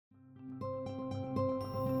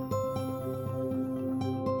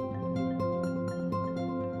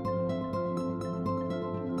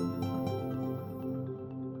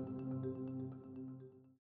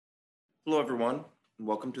Hello, everyone, and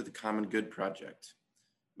welcome to the Common Good Project.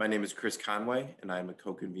 My name is Chris Conway, and I am a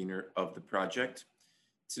co-convener of the project.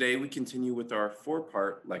 Today, we continue with our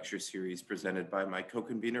four-part lecture series presented by my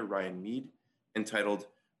co-convener, Ryan Mead, entitled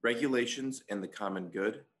Regulations and the Common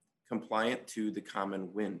Good, Compliant to the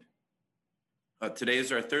Common Wind. Today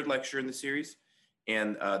is our third lecture in the series,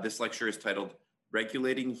 and this lecture is titled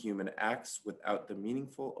Regulating Human Acts Without the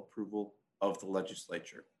Meaningful Approval of the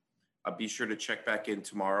Legislature. Be sure to check back in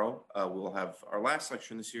tomorrow. We'll have our last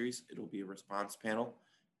lecture in the series. It'll be a response panel,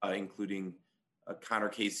 including Connor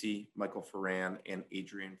Casey, Michael Ferran, and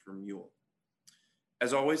Adrian Vermeulen.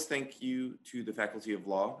 As always, thank you to the Faculty of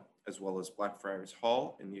Law, as well as Blackfriars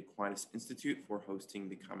Hall and the Aquinas Institute for hosting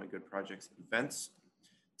the Common Good Project's events.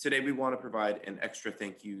 Today, we want to provide an extra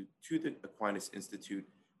thank you to the Aquinas Institute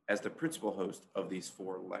as the principal host of these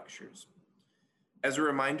four lectures. As a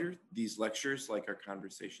reminder, these lectures, like our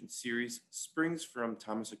conversation series, springs from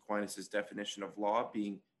Thomas Aquinas' definition of law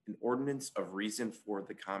being an ordinance of reason for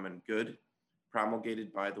the common good,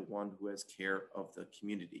 promulgated by the one who has care of the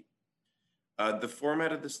community. The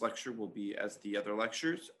format of this lecture will be as the other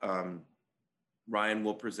lectures. Ryan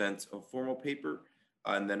will present a formal paper,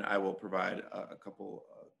 and then I will provide a couple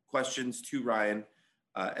questions to Ryan,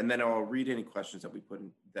 and then I'll read any questions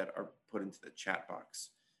that are put into the chat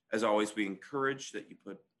box. As always, we encourage that you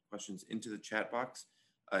put questions into the chat box.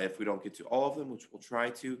 If we don't get to all of them, which we'll try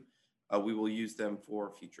to, we will use them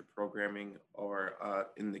for future programming, or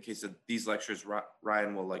in the case of these lectures,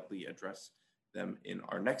 Ryan will likely address them in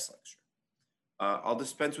our next lecture. I'll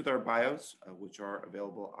dispense with our bios, which are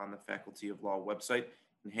available on the Faculty of Law website,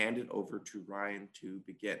 and hand it over to Ryan to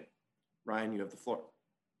begin. Ryan, you have the floor.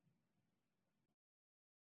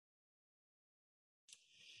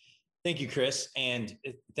 Thank you, Chris, and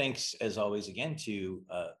thanks as always again to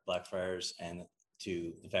Blackfriars and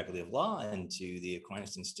to the Faculty of Law and to the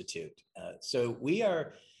Aquinas Institute. So we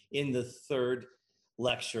are in the third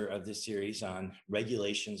lecture of this series on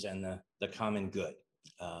regulations and the common good,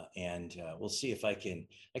 and we'll see if I can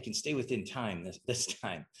stay within time this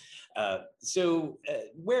time. So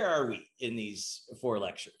where are we in these four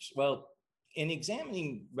lectures? Well, in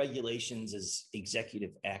examining regulations as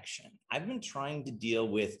executive action, I've been trying to deal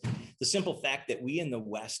with the simple fact that we in the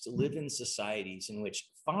West live in societies in which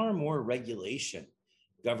far more regulation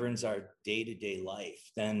governs our day-to-day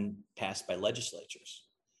life than passed by legislatures.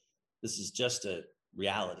 This is just a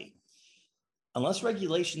reality. Unless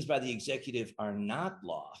regulations by the executive are not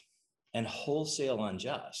law and wholesale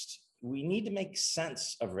unjust, we need to make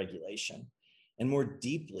sense of regulation, and more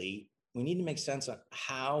deeply, we need to make sense of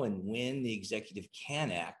how and when the executive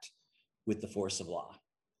can act with the force of law.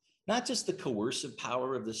 Not just the coercive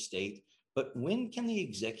power of the state, but when can the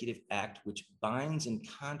executive act which binds in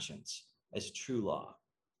conscience as true law?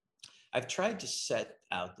 I've tried to set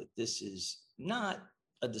out that this is not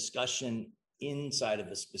a discussion inside of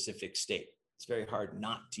a specific state. It's very hard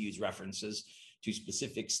not to use references to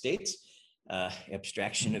specific states.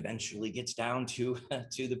 Abstraction eventually gets down to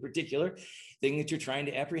the particular thing that you're trying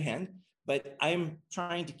to apprehend, but I'm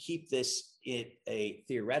trying to keep this at a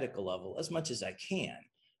theoretical level as much as I can,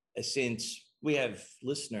 since we have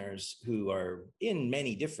listeners who are in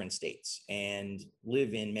many different states and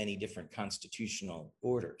live in many different constitutional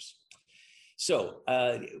orders. So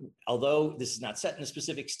although this is not set in a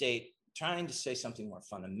specific state, trying to say something more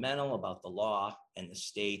fundamental about the law and the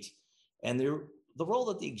state and the role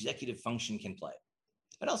that the executive function can play.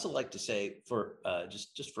 I'd also like to say, for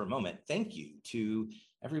just for a moment, thank you to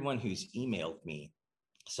everyone who's emailed me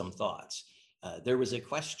some thoughts. There was a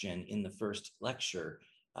question in the first lecture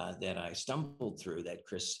that I stumbled through that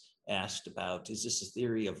Chris asked about, is this a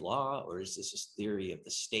theory of law or is this a theory of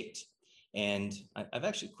the state? And I've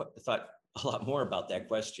actually thought a lot more about that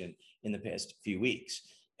question in the past few weeks.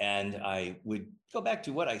 And I would go back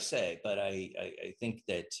to what I say, but I think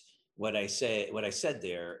that what I said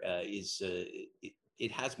there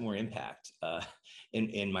it has more impact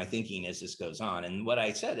in my thinking as this goes on. And what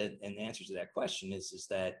I said in answer to that question is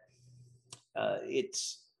that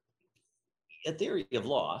it's a theory of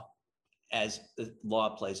law as the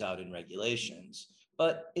law plays out in regulations,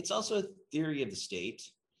 but it's also a theory of the state,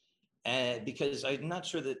 because I'm not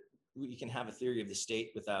sure that we can have a theory of the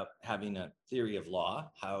state without having a theory of law.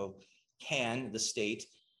 How can the state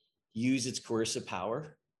use its coercive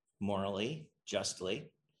power morally,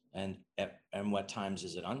 justly, and what times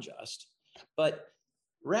is it unjust? But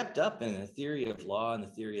wrapped up in a theory of law and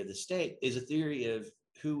the theory of the state is a theory of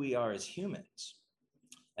who we are as humans.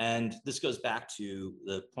 And this goes back to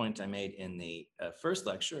the point I made in the first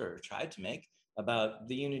lecture, or tried to make, about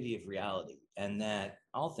the unity of reality, and that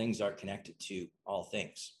all things are connected to all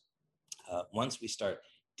things. Once we start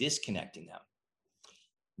disconnecting them,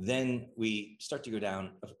 then we start to go down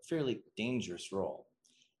a fairly dangerous role.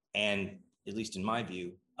 And at least in my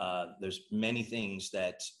view, there's many things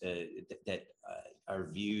that are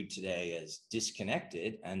viewed today as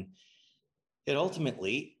disconnected, and it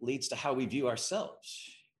ultimately leads to how we view ourselves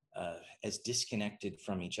as disconnected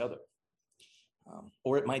from each other.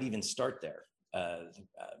 Or it might even start there,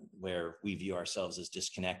 where we view ourselves as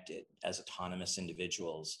disconnected, as autonomous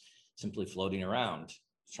individuals, simply floating around,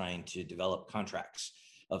 trying to develop contracts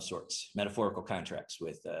of sorts, metaphorical contracts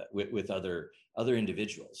with other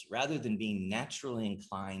individuals, rather than being naturally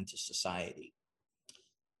inclined to society.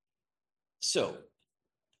 So,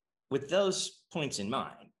 with those points in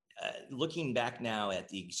mind, looking back now at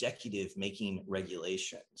the executive making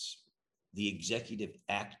regulations, the executive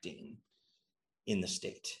acting in the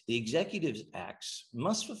state, the executive's acts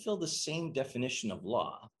must fulfill the same definition of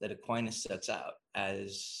law that Aquinas sets out,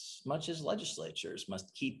 as much as legislatures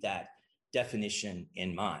must keep that definition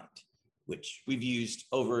in mind, which we've used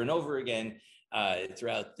over and over again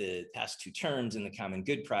throughout the past 2 terms in the Common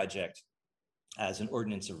Good Project as an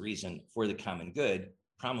ordinance of reason for the common good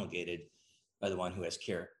promulgated by the one who has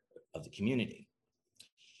care of the community.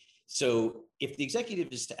 So if the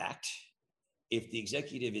executive is to act, if the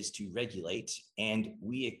executive is to regulate, and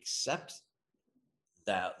we accept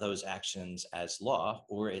that those actions as law,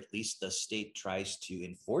 or at least the state tries to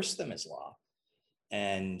enforce them as law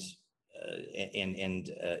and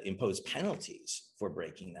impose penalties for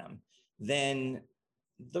breaking them, then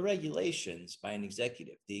the regulations by an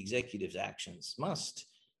executive, the executive's actions must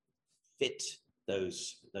fit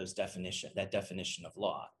that definition of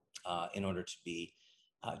law in order to be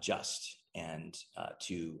just, and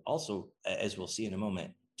to also, as we'll see in a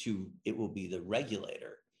moment, it will be the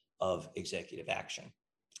regulator of executive action.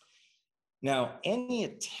 Now, any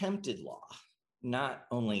attempted law not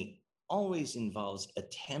only always involves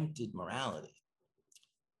attempted morality,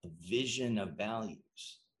 a vision of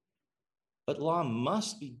values, but law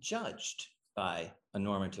must be judged by a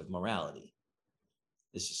normative morality.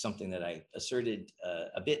 This is something that I asserted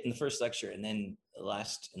a bit in the first lecture, and then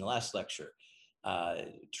in the last lecture,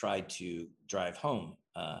 tried to drive home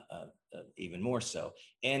even more so.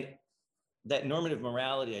 And that normative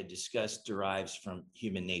morality I discussed derives from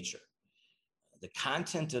human nature. The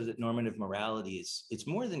content of the normative morality it's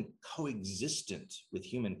more than coexistent with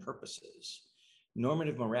human purposes.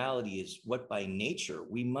 Normative morality is what by nature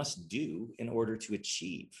we must do in order to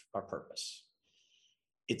achieve our purpose.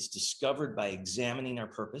 It's discovered by examining our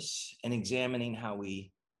purpose and examining how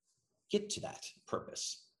we get to that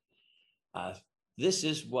purpose. This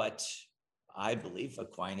is what I believe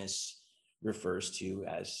Aquinas refers to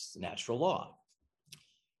as the natural law.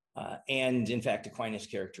 And in fact, Aquinas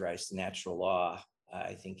characterized the natural law,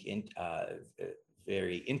 I think,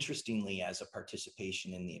 very interestingly as a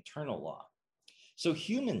participation in the eternal law. So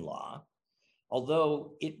human law,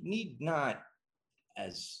 although it need not,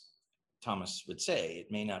 as Thomas would say,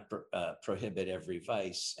 it may not prohibit every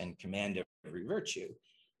vice and command every virtue.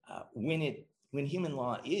 When human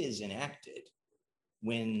law is enacted,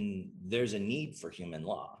 when there's a need for human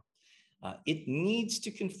law, it needs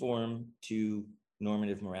to conform to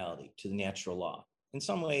normative morality, to the natural law. In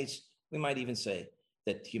some ways, we might even say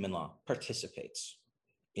that human law participates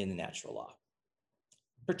in the natural law,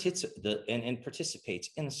 and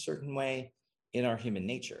participates in a certain way in our human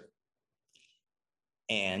nature,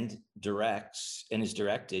 and is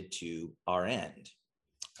directed to our end.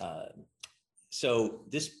 So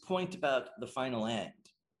this point about the final end,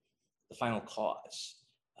 the final cause,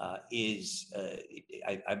 is,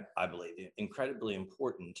 I believe, incredibly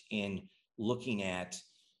important in looking at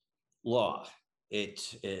law.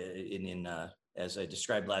 As I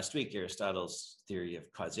described last week, Aristotle's theory of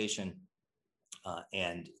causation,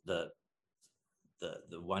 and the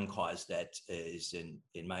one cause that is,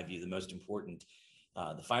 in my view, the most important,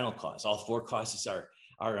 the final cause. All 4 causes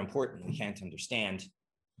are important. We can't understand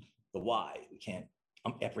the why. We can't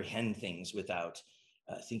apprehend things without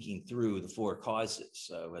thinking through the 4 causes,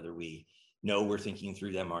 whether we know we're thinking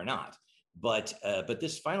through them or not. But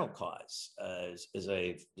this final cause, as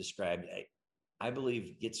I've described, I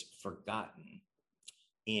believe gets forgotten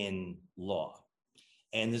in law.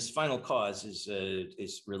 And this final cause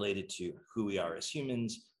is related to who we are as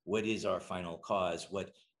humans. What is our final cause?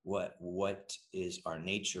 What is our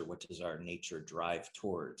nature? What does our nature drive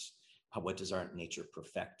towards? What does our nature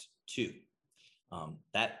perfect to?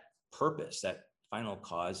 That purpose, that final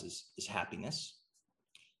cause is happiness.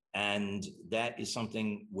 And that is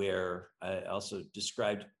something where I also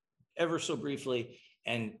described ever so briefly,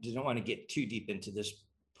 and didn't want to get too deep into this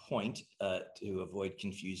point to avoid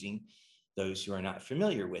confusing those who are not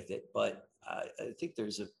familiar with it. But I think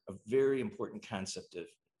there's a very important concept of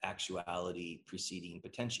actuality preceding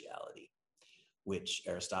potentiality, which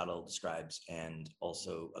Aristotle describes, and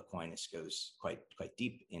also Aquinas goes quite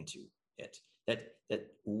deep into it. That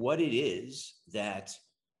what it is that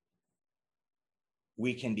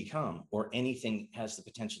we can become, or anything has the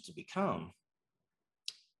potential to become,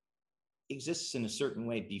 exists in a certain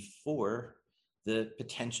way before the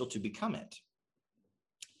potential to become it.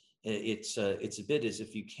 It's a bit as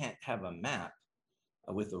if you can't have a map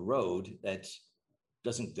with a road that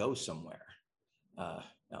doesn't go somewhere.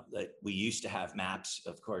 Now, that we used to have maps,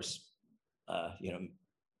 of course, a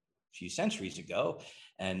few centuries ago,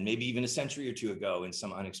 and maybe even a century or two ago in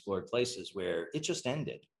some unexplored places where it just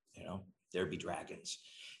ended. There'd be dragons,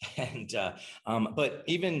 and but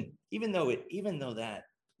even though that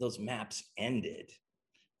those maps ended,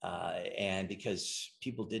 and because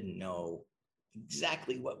people didn't know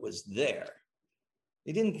exactly what was there,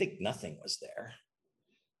 they didn't think nothing was there,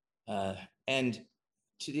 and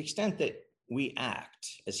to the extent that we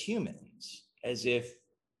act as humans as if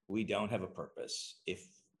we don't have a purpose, if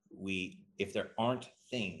there aren't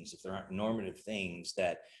normative things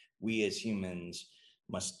that we as humans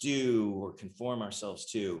must do or conform ourselves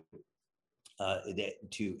to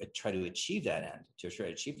try to achieve that end, to try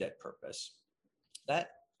to achieve that purpose, that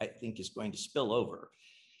I think is going to spill over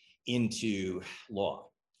into law.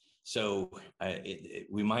 So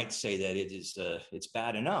we might say that it's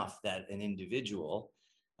bad enough that an individual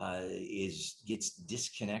gets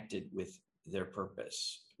disconnected with their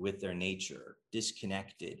purpose, with their nature,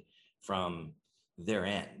 disconnected from their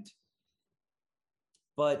end.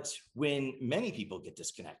 But when many people get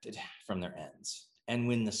disconnected from their ends, and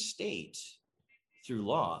when the state, through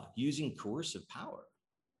law, using coercive power,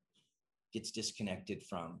 gets disconnected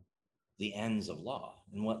from the ends of law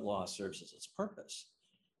and what law serves as its purpose,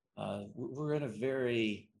 we're in a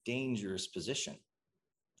very dangerous position.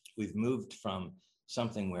 We've moved from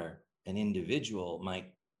something where an individual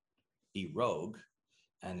might be rogue,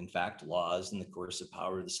 and in fact, laws and the coercive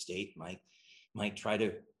power of the state might try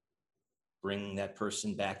to bring that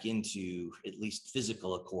person back into at least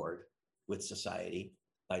physical accord with society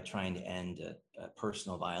by trying to end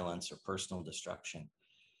personal violence or personal destruction.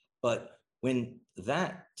 But when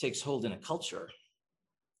that takes hold in a culture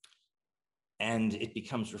and it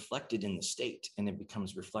becomes reflected in the state and it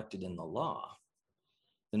becomes reflected in the law,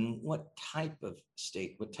 then what type of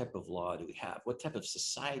state, what type of law do we have? What type of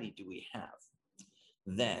society do we have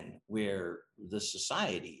then, where the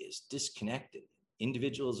society is disconnected?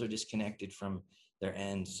 Individuals are disconnected from their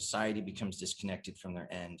end. Society becomes disconnected from their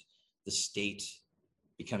end. The state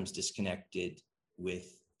becomes disconnected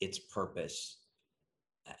with its purpose.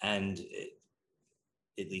 And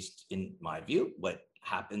at least in my view, what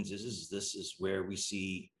happens is this is where we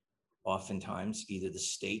see oftentimes either the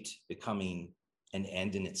state becoming an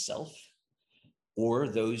end in itself, or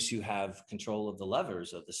those who have control of the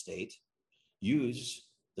levers of the state use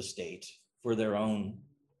the state for their own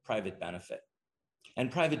private benefit.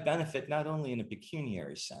 And private benefit, not only in a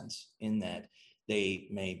pecuniary sense, in that they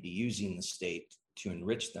may be using the state to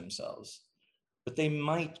enrich themselves, but they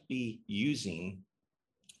might be using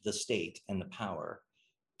the state and the power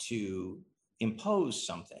to impose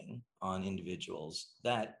something on individuals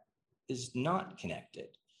that is not connected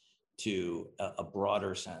to a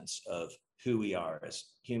broader sense of who we are as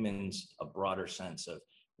humans, a broader sense of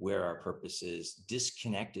where our purpose is,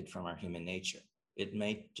 disconnected from our human nature. It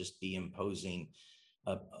may just be imposing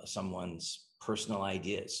someone's personal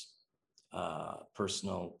ideas,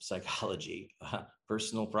 personal psychology,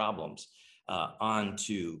 personal problems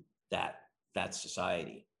onto that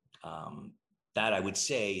society. That I would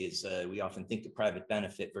say is we often think of private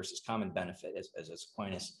benefit versus common benefit, as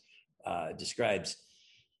Aquinas describes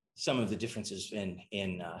some of the differences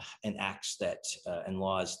in acts that and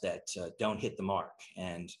laws that don't hit the mark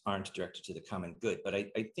and aren't directed to the common good. But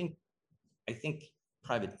I think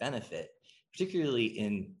private benefit, particularly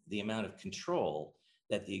in the amount of control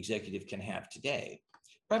that the executive can have today,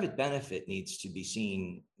 private benefit needs to be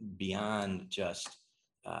seen beyond just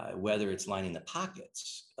whether it's lining the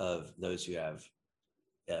pockets of those who have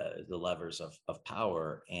the levers of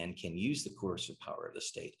power and can use the coercive power of the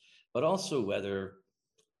state, but also whether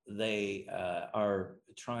they are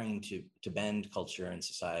trying to bend culture and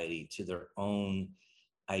society to their own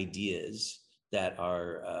ideas that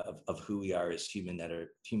are of who we are as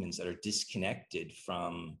humans that are disconnected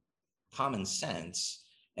from common sense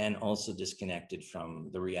and also disconnected from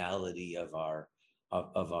the reality of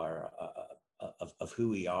who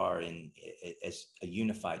we are as a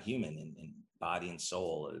unified human in body and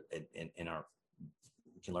soul.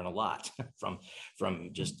 We can learn a lot from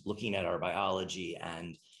just looking at our biology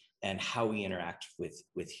and and how we interact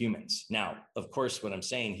with humans. Now, of course, what I'm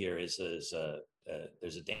saying here is there's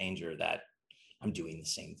a danger that I'm doing the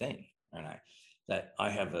same thing, and that I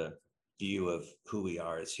have a view of who we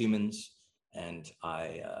are as humans, and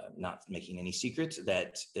I not making any secret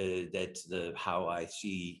that how I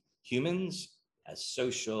see humans as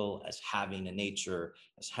social, as having a nature,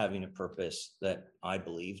 as having a purpose, that I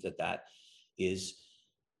believe that is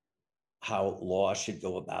how law should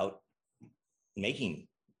go about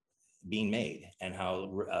being made, and how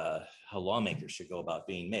lawmakers should go about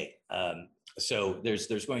being made. So there's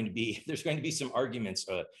going to be some arguments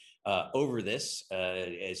over this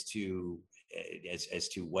as to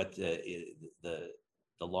what the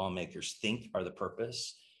lawmakers think are the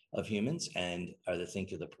purpose of humans, and are the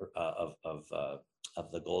think of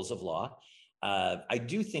the goals of law. I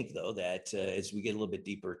do think, though, that as we get a little bit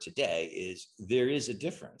deeper today, there is a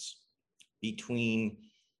difference between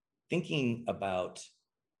thinking about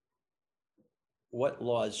what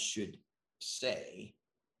laws should say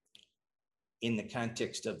in the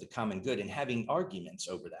context of the common good and having arguments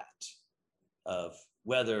over that, of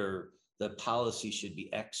whether the policy should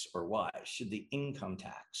be X or Y. Should the income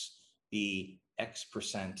tax be X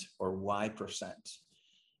percent or Y percent?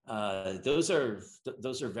 Those are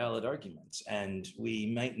valid arguments, and we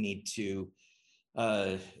might need to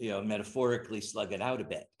metaphorically slug it out a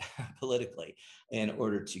bit politically in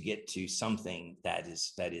order to get to something that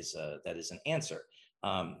is an answer.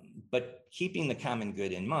 But keeping the common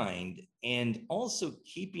good in mind, and also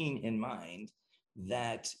keeping in mind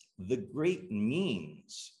that the great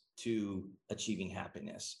means to achieving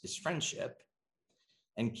happiness is friendship,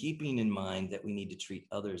 and keeping in mind that we need to treat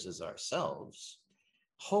others as ourselves,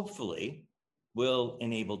 hopefully will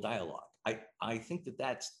enable dialogue. I think that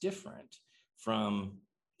that's different from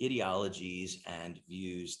ideologies and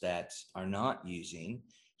views that are not using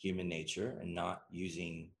human nature and not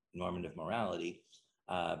using normative morality,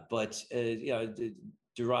 but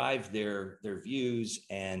derive their views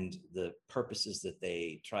and the purposes that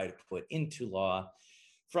they try to put into law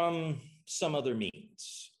from some other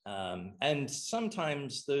means. And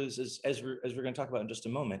sometimes those, as we're going to talk about in just a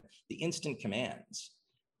moment, the instant commands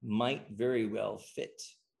might very well fit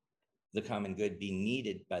the common good, be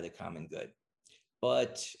needed by the common good.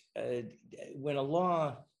 But when a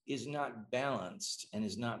law is not balanced and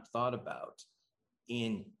is not thought about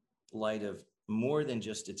in light of more than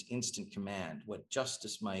just its instant command, what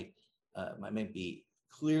justice might be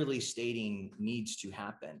clearly stating needs to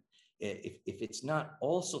happen, if it's not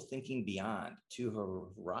also thinking beyond to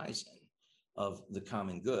a horizon of the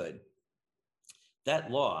common good, that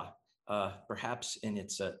law, perhaps in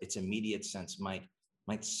its immediate sense, might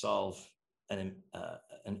solve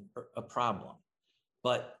a problem.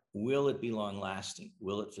 But will it be long lasting?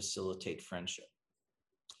 Will it facilitate friendship?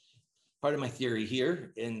 Part of my theory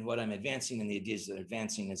here, and what I'm advancing, and the ideas that I'm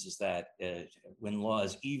advancing, is that when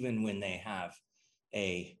laws, even when they have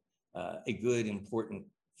a good, important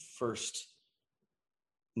first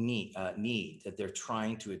need that they're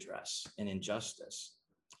trying to address, an injustice,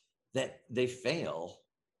 that they fail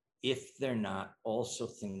if they're not also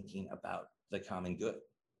thinking about the common good.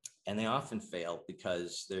 And they often fail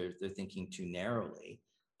because they're thinking too narrowly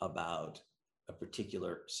about a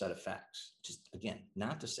particular set of facts. Just, again,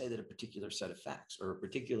 not to say that a particular set of facts or a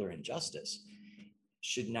particular injustice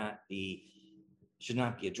should not be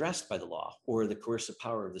addressed by the law, or the coercive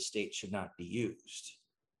power of the state should not be used.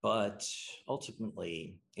 But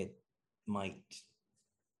ultimately, it might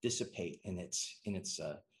dissipate in its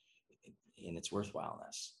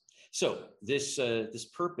worthwhileness. So this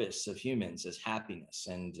purpose of humans is happiness,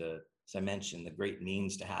 and as I mentioned, the great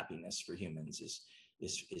means to happiness for humans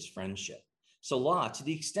is friendship. So law, to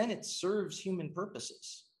the extent it serves human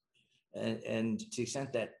purposes, and to the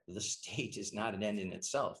extent that the state is not an end in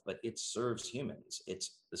itself, but it serves humans,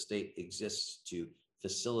 the state exists to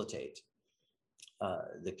facilitate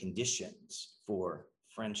the conditions for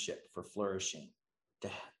friendship, for flourishing, to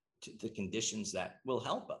the conditions that will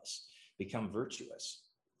help us become virtuous.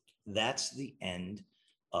 That's the end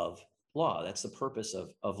of law. That's the purpose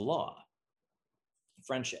of law.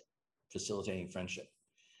 Friendship, facilitating friendship.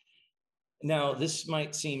 Now, this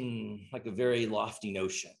might seem like a very lofty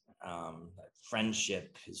notion.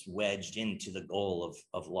 Friendship is wedged into the goal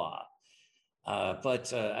of law.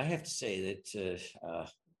 But I have to say that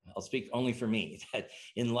I'll speak only for me, that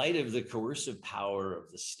in light of the coercive power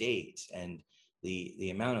of the state and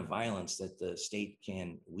the amount of violence that the state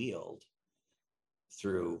can wield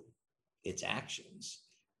through its actions,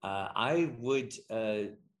 I would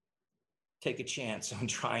take a chance on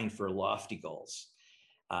trying for lofty goals,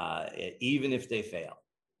 even if they fail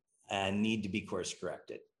and need to be course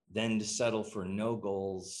corrected. than to settle for no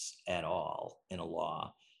goals at all in a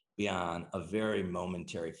law beyond a very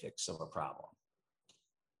momentary fix of a problem.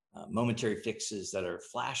 Momentary fixes that are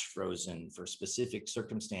flash frozen for specific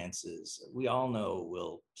circumstances, we all know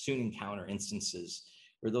will soon encounter instances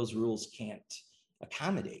where those rules can't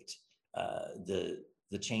accommodate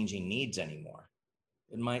the changing needs anymore.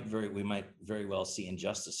 We might very well see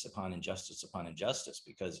injustice upon injustice upon injustice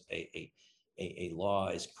because a law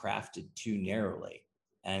is crafted too narrowly.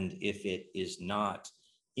 And if it is not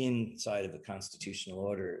inside of a constitutional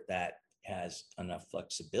order that has enough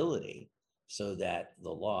flexibility so that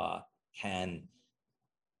the law can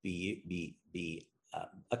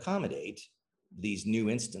accommodate these new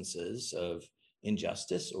instances of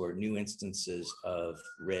injustice or new instances of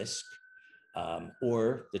risk,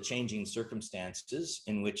 or the changing circumstances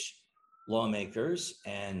in which lawmakers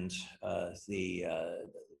and the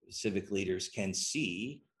civic leaders can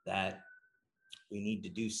see that we need to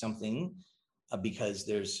do something because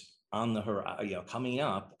there's on the horizon, coming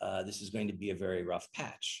up, this is going to be a very rough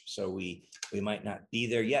patch. So we might not be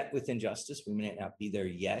there yet with injustice. We might not be there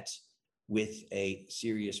yet with a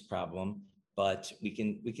serious problem, but we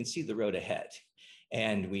can see the road ahead,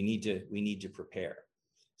 and we need to prepare.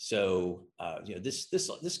 So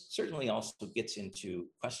this certainly also gets into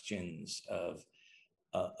questions of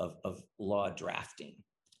law drafting,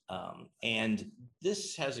 and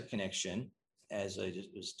this has a connection, as I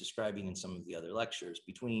was describing in some of the other lectures,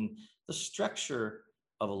 between the structure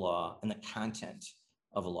of a law and the content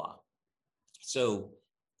of a law. So,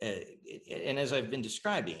 and as I've been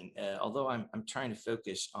describing, although I'm trying to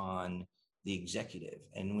focus on the executive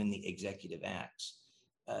and when the executive acts,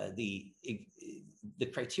 the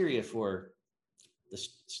criteria for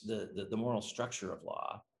the moral structure of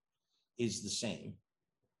law is the same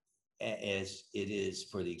as it is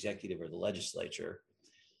for the executive or the legislature.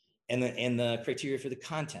 And the criteria for the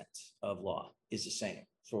content of law is the same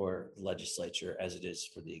for the legislature as it is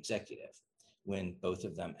for the executive when both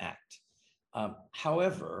of them act.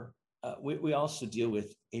 However, we also deal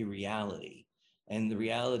with a reality. And the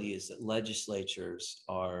reality is that legislatures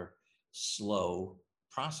are slow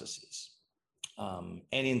processes. And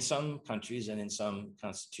in some countries and in some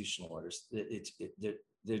constitutional orders,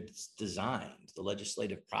 they're designed, the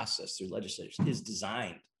legislative process through legislatures is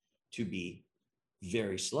designed to be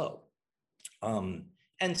very slow.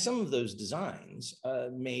 And some of those designs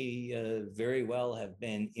may very well have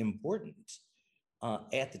been important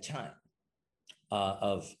at the time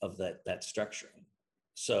of that structuring.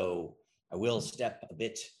 So I will step a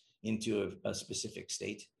bit into a specific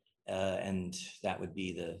state, and that would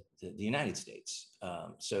be the United States.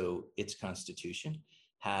 So its constitution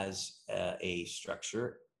has a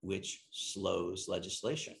structure which slows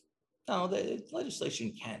legislation. Now, the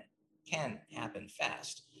legislation can happen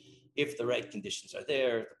fast if the right conditions are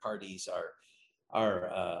there, the parties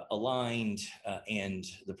are aligned, and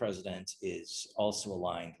the president is also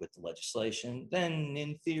aligned with the legislation. Then,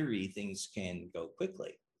 in theory, things can go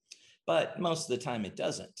quickly. But most of the time, it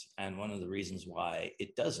doesn't. And one of the reasons why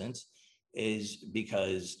it doesn't is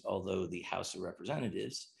because although the House of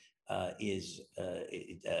Representatives is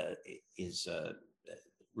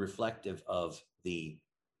reflective of the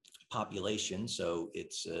population, so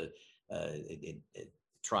it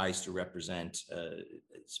tries to represent a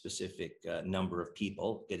specific number of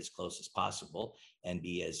people, get as close as possible, and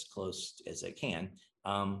be as close as they can.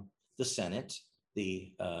 The Senate,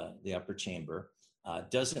 the upper chamber,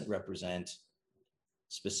 doesn't represent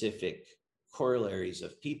specific corollaries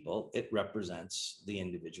of people. It represents the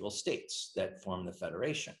individual states that form the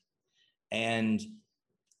federation. And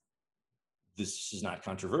this is not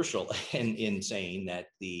controversial in saying that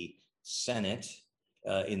the Senate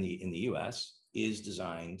in the US is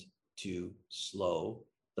designed to slow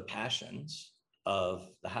the passions of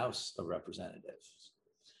the House of Representatives.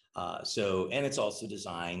 And it's also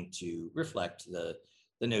designed to reflect the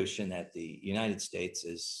notion that the United States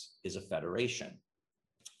is a federation.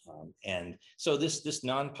 And so this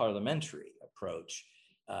non-parliamentary approach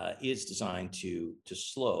is designed to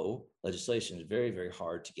slow legislation. It's very, very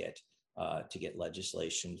hard to get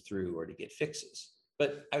legislation through or to get fixes.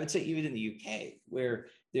 But I would say even in the UK, where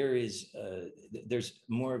there's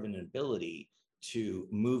more of an ability to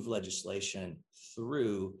move legislation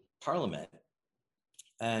through Parliament,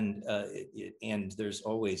 and there's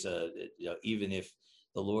always even if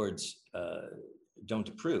the Lords don't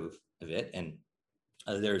approve of it, and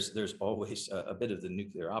there's always a bit of the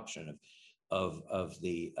nuclear option of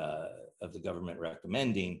the government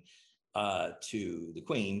recommending to the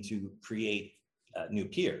Queen to create new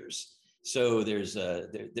peers. So there's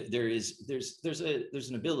an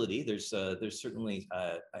ability. There's certainly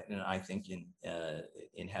and I think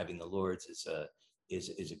in having the Lords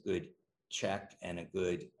is a good check and a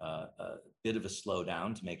good bit of a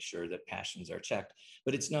slowdown to make sure that passions are checked.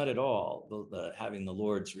 But it's not at all having the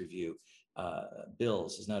Lords review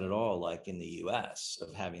bills is not at all like in the U.S.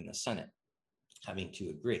 of having the Senate having to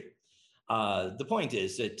agree. The point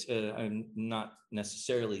is that I'm not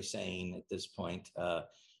necessarily saying at this point,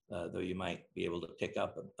 though you might be able to pick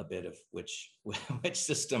up a bit of which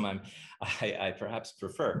system I perhaps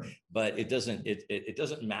prefer, but it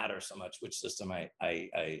doesn't matter so much which system I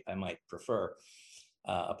might prefer.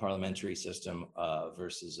 A parliamentary system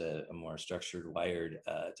versus a more structured, wired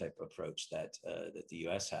type approach that the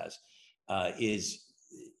U.S. has is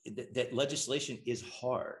that legislation is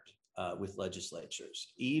hard. With legislatures,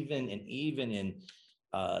 even in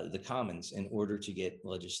the Commons, in order to get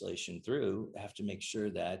legislation through, have to make sure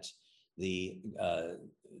that the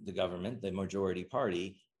government, the majority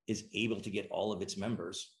party, is able to get all of its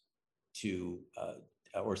members to,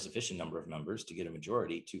 or sufficient number of members to get a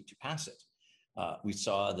majority to pass it. We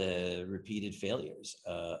saw the repeated failures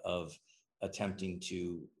of attempting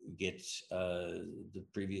to get the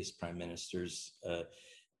previous prime minister's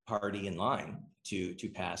party in line to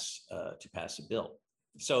pass a bill.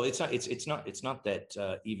 So it's not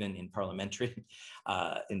that even in parliamentary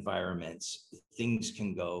environments things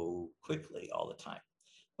can go quickly all the time.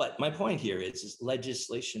 But my point here is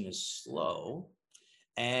legislation is slow,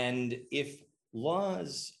 and if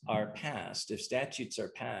laws are passed, if statutes are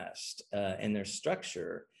passed, and their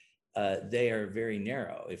structure, they are very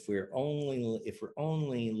narrow. If we're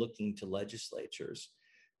only looking to legislatures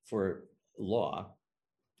for law.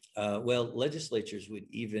 Well, legislatures would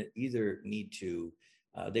either need to,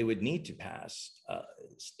 they would need to pass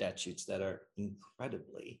statutes that are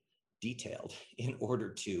incredibly detailed in order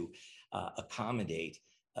to accommodate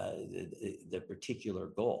the particular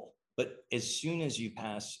goal. But as soon as you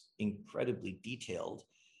pass incredibly detailed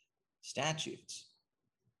statutes,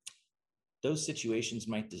 those situations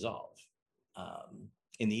might dissolve.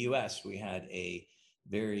 In the US, we had a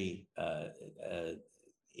very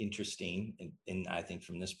interesting, and I think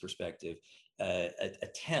from this perspective,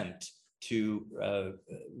 attempt to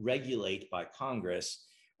regulate by Congress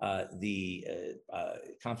the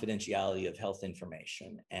confidentiality of health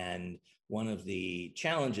information. And one of the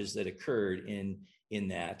challenges that occurred in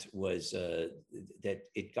that was that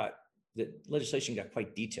the legislation got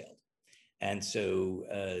quite detailed. And so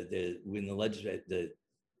when the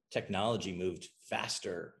technology moved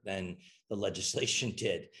faster than the legislation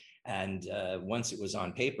did, and once it was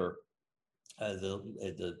on paper,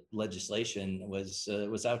 the legislation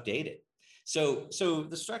was outdated. So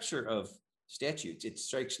the structure of statutes, it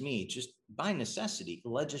strikes me, just by necessity,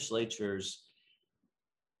 legislatures,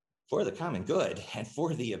 for the common good and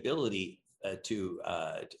for the ability to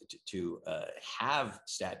have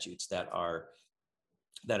statutes that are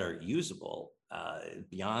usable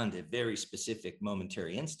beyond a very specific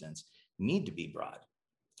momentary instance, need to be broad.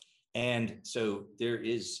 And so there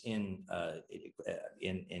is in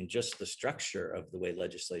just the structure of the way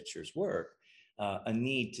legislatures work, a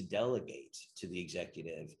need to delegate to the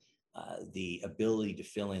executive the ability to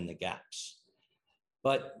fill in the gaps.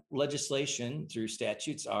 But legislation through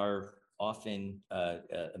statutes are often a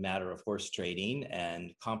matter of horse trading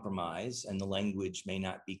and compromise, and the language may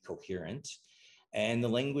not be coherent, and the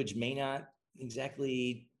language may not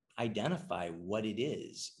exactly identify what it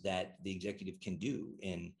is that the executive can do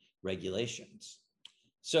in regulations.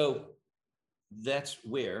 So that's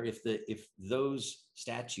where, if those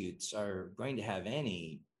statutes are going to have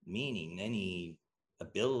any meaning, any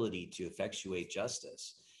ability to effectuate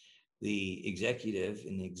justice, the executive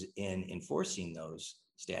in enforcing those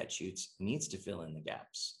statutes needs to fill in the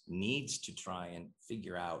gaps, needs to try and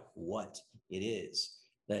figure out what it is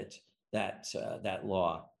that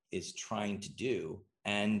law is trying to do,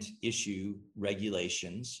 and issue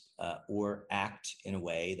regulations or act in a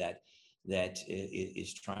way that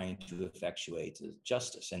is trying to effectuate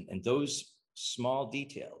justice. And those small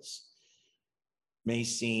details may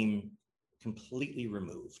seem completely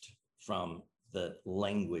removed from the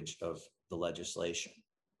language of the legislation.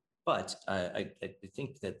 But I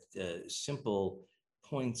think that simple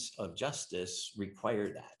points of justice require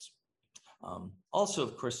that. Also,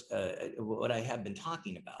 of course, what I have been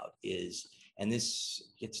talking about is, and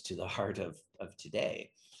this gets to the heart of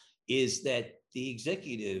today, is that the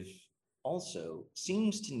executive also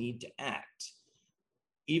seems to need to act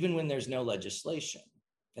even when there's no legislation.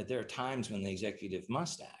 That there are times when the executive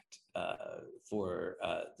must act for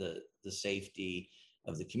the safety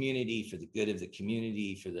of the community, for the good of the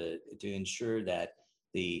community, to ensure that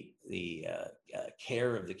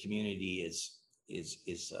care of the community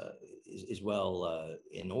is well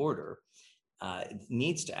in order,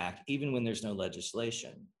 needs to act even when there's no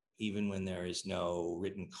legislation, even when there is no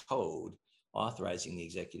written code authorizing the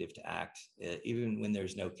executive to act, even when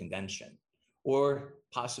there's no convention, or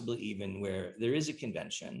possibly even where there is a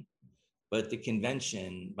convention, but the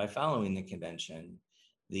convention, by following the convention,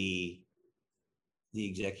 the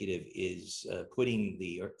executive is putting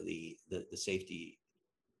the safety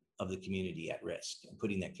of the community at risk and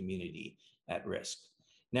putting that community at risk.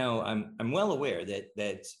 Now, I'm well aware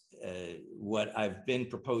that what I've been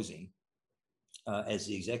proposing as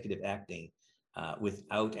the executive acting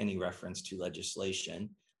without any reference to legislation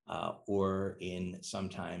or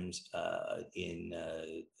sometimes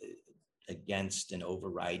against an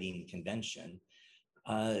overriding convention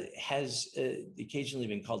has occasionally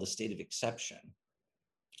been called a state of exception,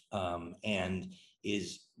 and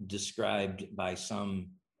is described by some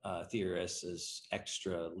theorists as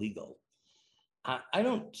extra legal. I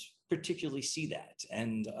don't particularly see that,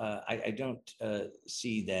 and I don't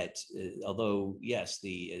see that. Although, yes,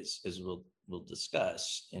 as we'll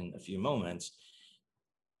discuss in a few moments,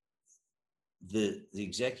 the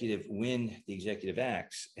executive, when the executive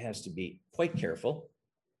acts, has to be quite careful,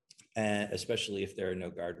 especially if there are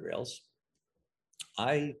no guardrails.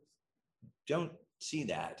 I don't see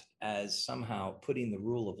that as somehow putting the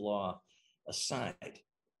rule of law aside.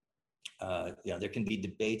 There can be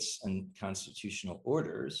debates on constitutional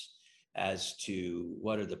orders as to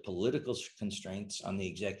what are the political constraints on the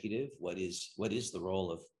executive, what is the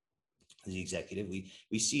role of the executive.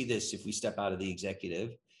 We see this if we step out of the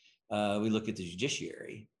executive. We look at the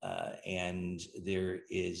judiciary, and there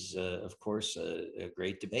is, of course, a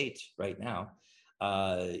great debate right now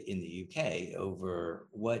in the UK over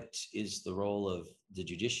what is the role of the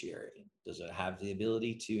judiciary. Does it have the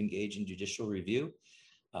ability to engage in judicial review?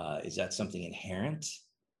 Is that something inherent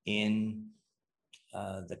in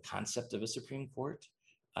the concept of a Supreme Court?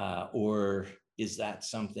 Or is that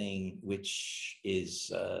something which is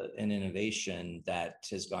an innovation that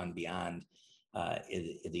has gone beyond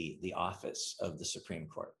the office of the Supreme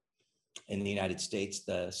Court? In the United States,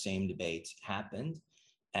 the same debate happened,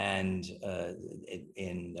 and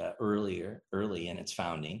early in its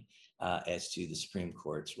founding, as to the Supreme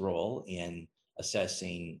Court's role in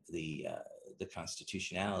assessing the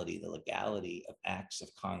constitutionality, the legality of acts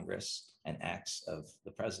of Congress and acts of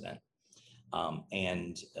the president.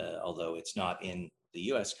 And although it's not in the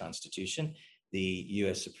US Constitution, the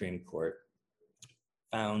US Supreme Court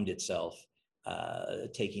found itself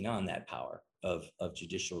taking on that power of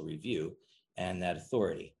judicial review and that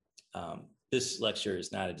authority. This lecture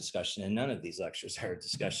is not a discussion, and none of these lectures are a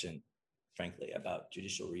discussion, frankly, about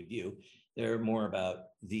judicial review. They're more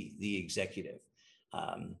about the executive.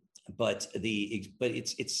 But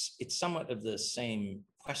it's somewhat of the same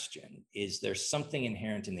question. Is there something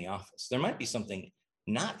inherent in the office? There might be something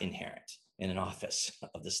not inherent in an office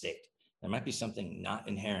of the state. There might be something not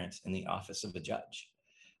inherent in the office of a judge.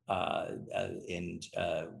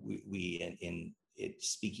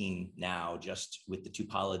 Speaking now just with the two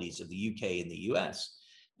polities of the UK and the US,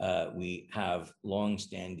 we have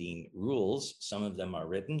long-standing rules. Some of them are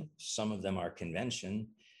written, some of them are convention,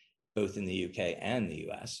 both in the UK and the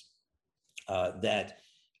US, that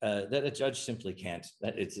a judge simply can't.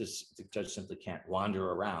 The judge simply can't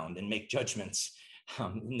wander around and make judgments.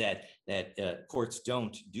 That courts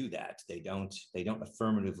don't do that. They don't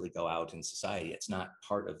affirmatively go out in society. It's not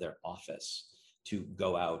part of their office to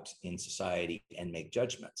go out in society and make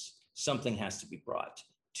judgments. Something has to be brought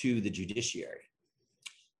to the judiciary.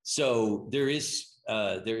 So there is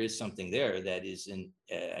something there that is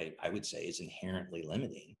I would say is inherently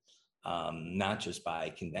limiting, not just by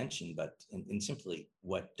convention, but in simply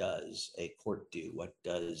what does a court do? What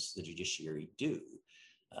does the judiciary do?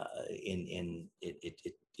 It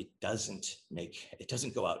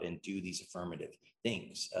doesn't go out and do these affirmative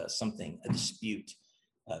things. A dispute,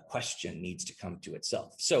 question needs to come to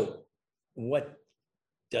itself. So what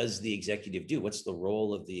does the executive do? What's the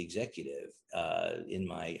role of the executive in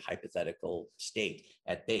my hypothetical state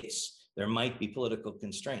at base? There might be political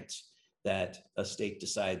constraints that a state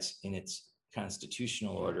decides in its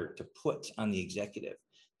constitutional order to put on the executive.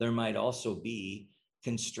 There might also be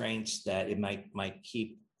constraints that it might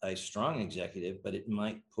keep a strong executive, but it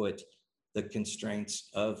might put the constraints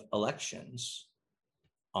of elections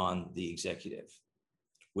on the executive,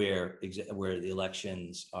 where the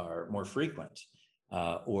elections are more frequent,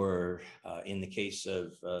 or in the case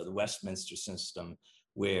of the Westminster system,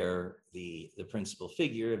 where the principal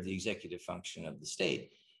figure of the executive function of the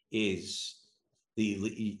state is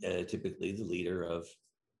typically the leader of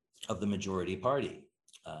the majority party.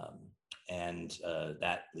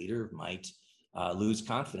 That leader might lose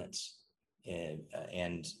confidence,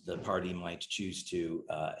 and the party might choose to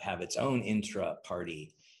have its own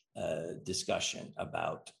intra-party discussion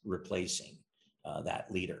about replacing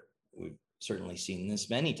that leader. We've certainly seen this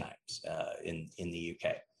many times in the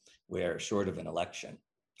UK, where short of an election,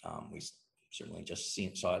 we certainly just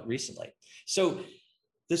saw it recently. So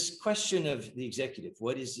this question of the executive,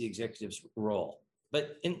 what is the executive's role?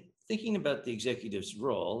 But in thinking about the executive's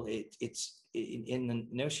role, it's in the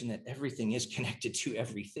notion that everything is connected to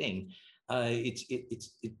everything.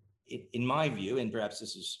 In my view, and perhaps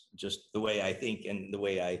this is just the way I think and the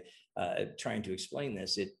way I trying to explain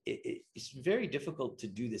this, it's very difficult to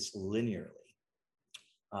do this linearly.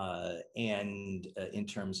 In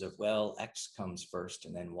terms of, well, X comes first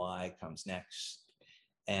and then Y comes next,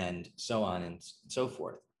 and so on and so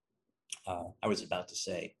forth. I was about to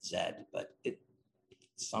say Z, but it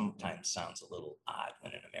sometimes sounds a little odd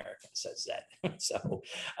when an American says Z. So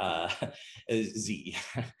Z.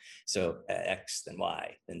 So X, then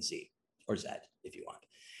Y, then Z, or Z if you want.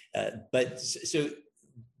 But so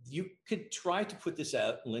you could try to put this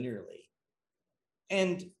out linearly.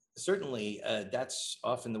 And certainly that's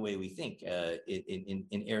often the way we think.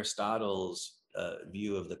 In Aristotle's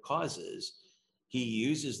view of the causes, he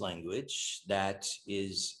uses language that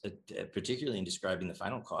is, particularly in describing the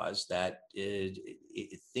final cause, that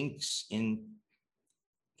it thinks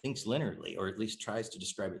linearly, or at least tries to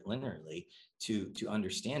describe it linearly to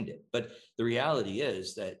understand it. But the reality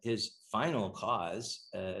is that his final cause,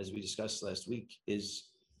 as we discussed last week, is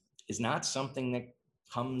not something that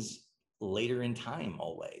comes later in time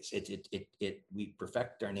always. We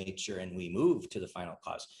perfect our nature and we move to the final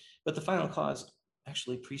cause, but the final cause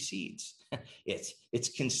actually precedes. It's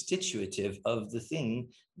constitutive of the thing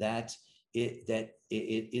that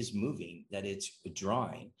it is moving, that it's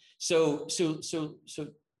drawing. So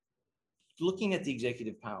looking at the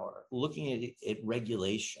executive power, looking at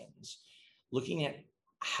regulations, looking at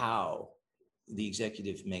how the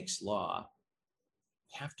executive makes law,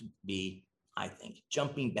 have to be, I think,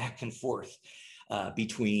 jumping back and forth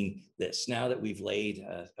between this. Now that we've laid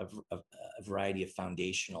a variety of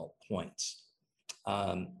foundational points.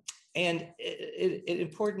 And an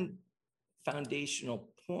important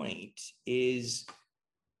foundational point is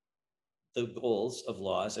the goals of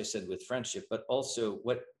law, as I said, with friendship, but also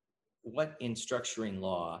what in structuring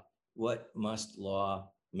law, what must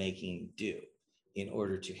law making do in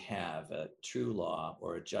order to have a true law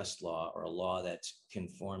or a just law or a law that's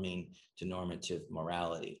conforming to normative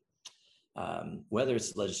morality, whether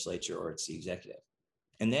it's the legislature or it's the executive.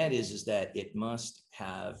 And that is that it must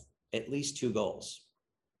have at least two goals.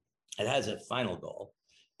 It has a final goal,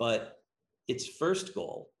 but its first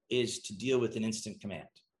goal is to deal with an instant command,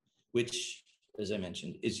 which, as I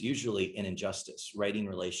mentioned, is usually an injustice, righting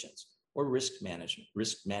relations, or risk management,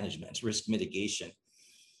 risk mitigation.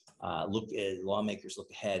 Lawmakers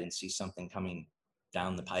look ahead and see something coming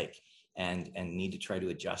down the pike and need to try to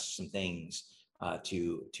adjust some things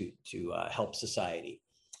to help society.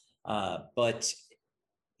 But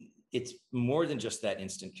it's more than just that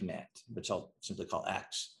instant command, which I'll simply call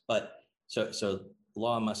X. But so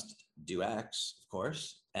law must do X, of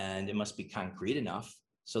course, and it must be concrete enough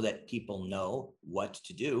so that people know what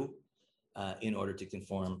to do in order to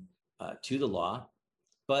conform to the law.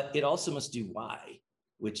 But it also must do Y,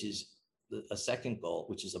 which is a second goal,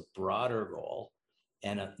 which is a broader goal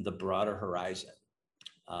and the broader horizon.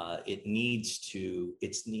 It needs to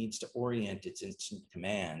orient its instant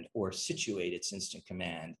command or situate its instant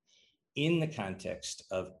command in the context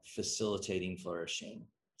of facilitating flourishing,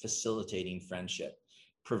 facilitating friendship,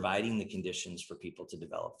 providing the conditions for people to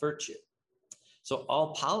develop virtue. So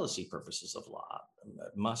all policy purposes of law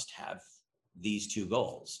must have these two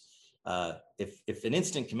goals. If an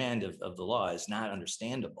instant command of the law is not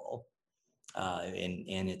understandable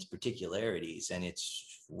in its particularities, and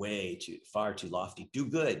it's far too lofty, do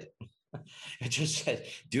good. It just said,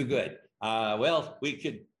 do good. Well, we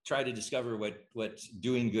could try to discover what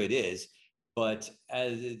doing good is, but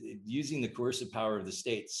using the coercive power of the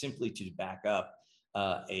state simply to back up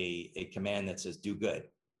a command that says do good,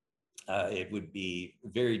 it would be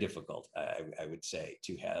very difficult, I would say,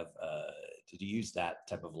 to have to use that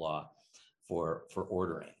type of law for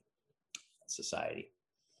ordering society.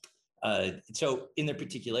 So in the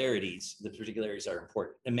particularities are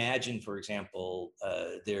important. Imagine, for example,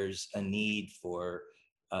 there's a need for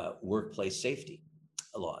workplace safety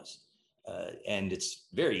laws. And it's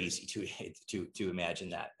very easy to imagine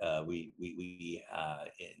that. We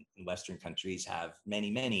in Western countries have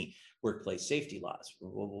many workplace safety laws.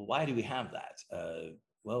 Well, why do we have that?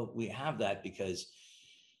 Well, we have that because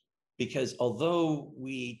because although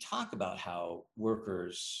we talk about how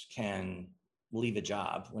workers can leave a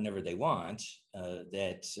job whenever they want,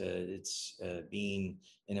 that it's being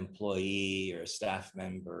an employee or a staff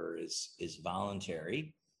member is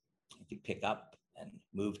voluntary. You can pick up and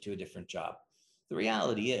move to a different job. The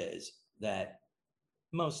reality is that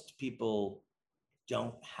most people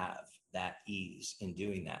don't have that ease in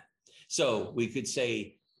doing that. So we could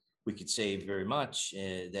say very much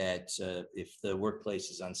that if the workplace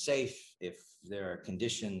is unsafe, if there are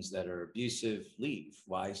conditions that are abusive, leave.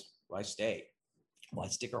 Why stay? Why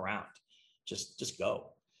stick around? Just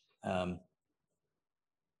go.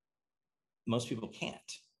 Most people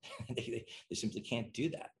can't. they simply can't do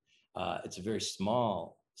that. It's a very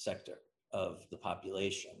small sector of the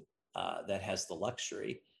population that has the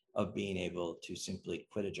luxury of being able to simply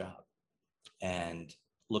quit a job and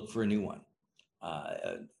look for a new one,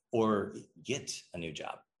 or get a new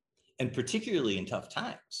job. And particularly in tough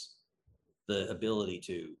times, the ability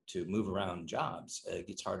to move around jobs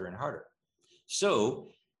gets harder and harder. So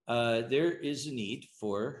there is a need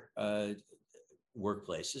for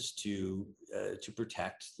workplaces to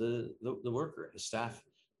protect the worker, the staff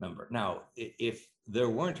member. Now, if there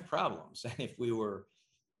weren't problems, and if we were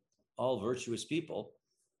all virtuous people,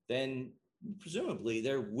 then presumably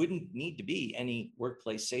there wouldn't need to be any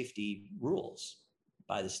workplace safety rules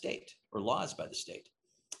by the state or laws by the state.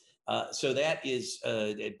 So that is,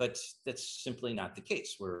 but that's simply not the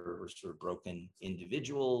case. We're sort of broken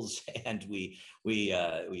individuals, and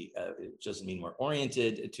it doesn't mean we're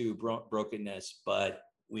oriented to brokenness, but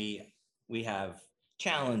we have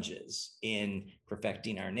challenges in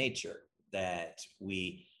perfecting our nature that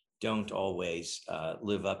we don't always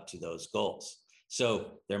live up to those goals.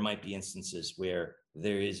 So there might be instances where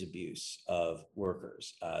there is abuse of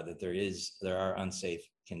workers, that there are unsafe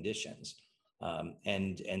conditions.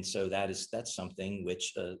 And so that's something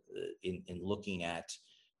which in looking at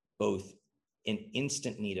both an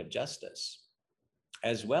instant need of justice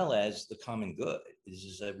as well as the common good,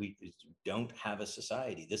 is that we don't have a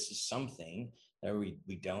society. This is something that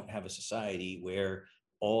we don't have a society where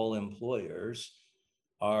all employers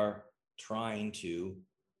are trying to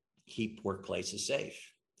keep workplaces safe.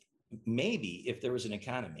 Maybe if there was an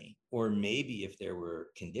economy, or maybe if there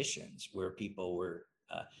were conditions where people were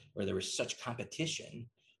where there was such competition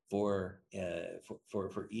for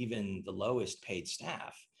even the lowest paid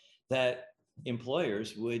staff, that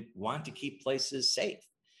employers would want to keep places safe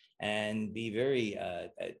and be very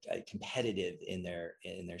competitive in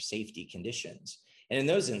their safety conditions. And in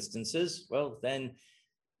those instances, well, then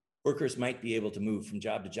workers might be able to move from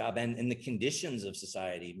job to job, and the conditions of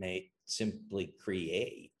society may simply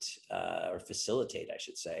create or facilitate, I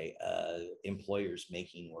should say, employers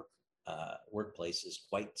making workplaces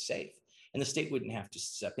quite safe, and the state wouldn't have to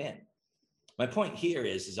step in. My point here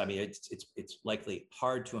is I mean, it's likely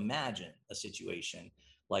hard to imagine a situation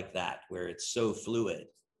like that where it's so fluid,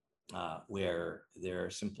 where there are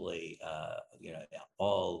simply,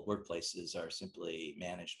 all workplaces are simply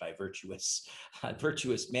managed by virtuous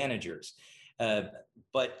managers.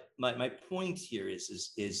 But my point here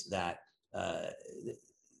is that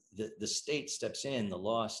the state steps in, the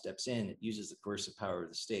law steps in, it uses the coercive power of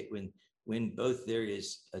the state when both there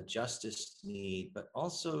is a justice need, but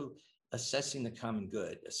also assessing the common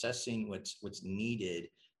good, assessing what's needed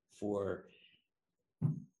for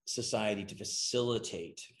society to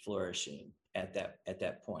facilitate flourishing at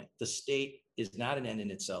that point. The state is not an end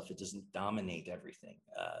in itself. It doesn't dominate everything.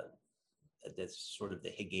 That's sort of the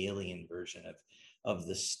Hegelian version of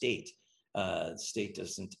the state. The state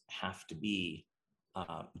doesn't have to be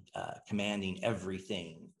commanding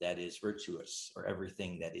everything that is virtuous or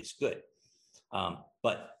everything that is good,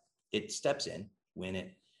 but it steps in when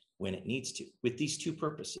it needs to, with these two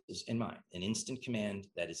purposes in mind: an instant command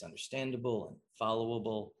that is understandable and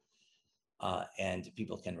followable, and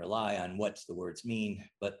people can rely on what the words mean,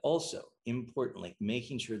 but also, importantly,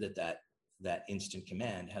 making sure that instant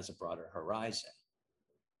command has a broader horizon.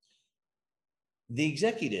 The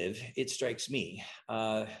executive, it strikes me,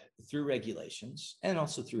 through regulations and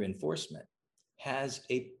also through enforcement, has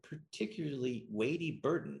a particularly weighty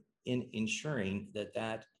burden in ensuring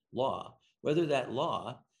that law, whether that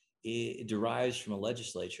law it derives from a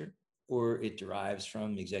legislature or it derives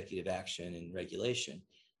from executive action and regulation,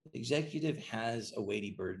 the executive has a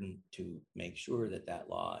weighty burden to make sure that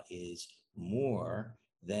law is more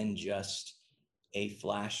than just a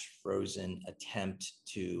flash frozen attempt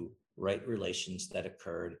to right relations that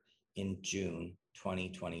occurred in June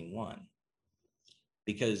 2021.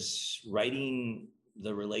 Because writing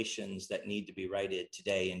the relations that need to be righted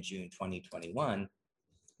today in June 2021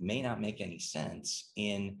 may not make any sense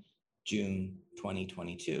in June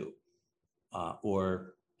 2022.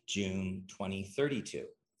 or June 2032.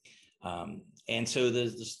 And so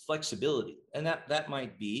there's this flexibility, and that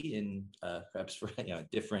might be in perhaps for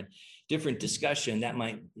different discussion. That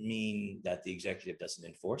might mean that the executive doesn't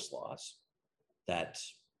enforce laws that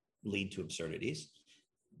lead to absurdities,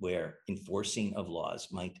 where enforcing of laws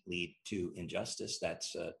might lead to injustice.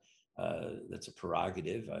 That's a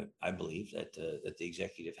prerogative, I believe, that the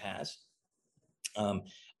executive has.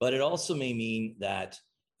 But it also may mean that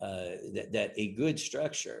that a good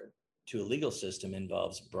structure to a legal system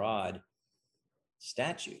involves broad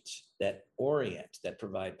statutes that orient, that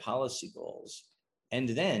provide policy goals, and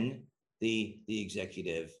then the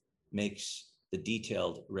executive makes the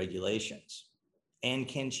detailed regulations and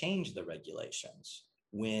can change the regulations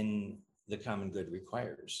when the common good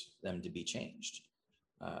requires them to be changed.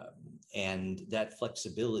 And that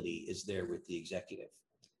flexibility is there with the executive.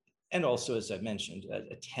 And also, as I mentioned,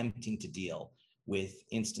 attempting to deal with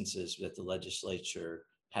instances that the legislature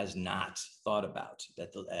has not thought about.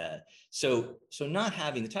 So not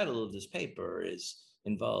having the title of this paper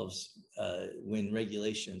involves when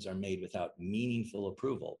regulations are made without meaningful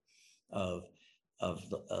approval of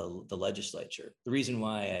the legislature. The reason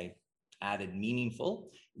why I added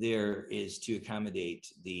meaningful there is to accommodate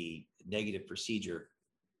the negative procedure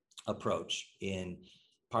approach in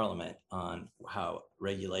Parliament on how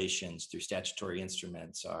regulations through statutory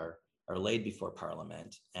instruments are laid before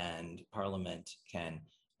Parliament, and Parliament can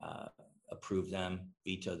approve them,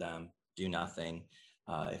 veto them, do nothing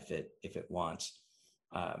if it wants.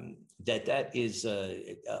 That is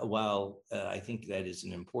while I think that is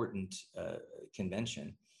an important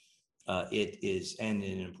convention. It is and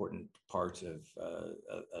an important part of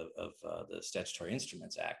the Statutory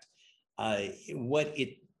Instruments Act.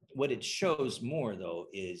 What it shows more, though,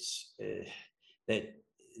 is that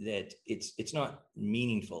it's not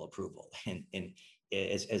meaningful approval, and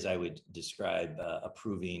as I would describe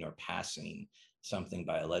approving or passing something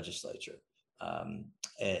by a legislature,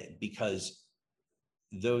 because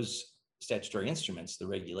those statutory instruments, the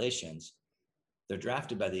regulations, they're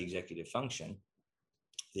drafted by the executive function.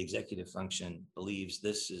 The executive function believes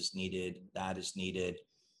this is needed, that is needed,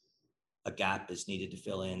 a gap is needed to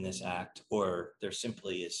fill in this act, or there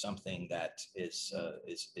simply is something that is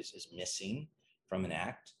missing from an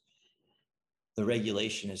act. The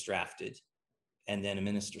regulation is drafted, and then a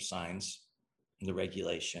minister signs the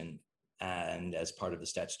regulation, and as part of the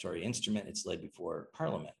statutory instrument, it's laid before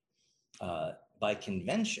Parliament. By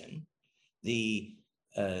convention, the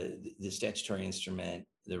statutory instrument,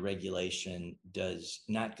 the regulation, does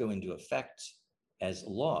not go into effect as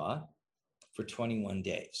law for 21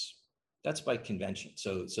 days. That's by convention.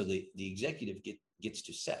 So the executive gets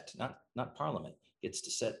to set, not Parliament, gets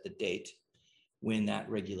to set the date when that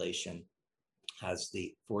regulation has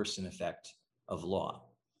the force and effect of law.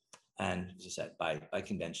 And as I said, by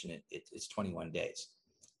convention, it's 21 days.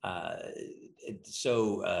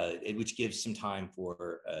 Which gives some time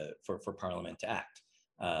for Parliament to act.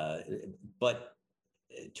 But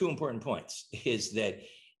two important points is that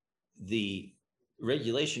the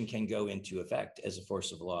regulation can go into effect as a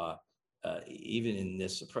force of law, even in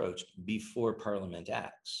this approach, before Parliament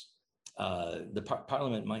acts.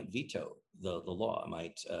 Parliament might veto the law,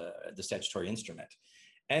 the statutory instrument,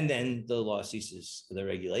 and then the law ceases, the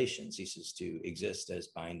regulation ceases to exist as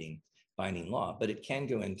binding law, but it can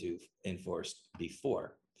go into enforced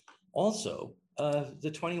before. Also,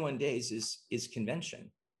 the 21 days is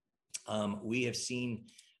convention. We have seen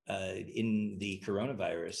in the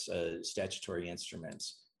coronavirus statutory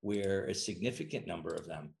instruments where a significant number of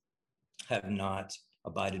them have not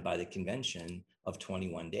abided by the convention of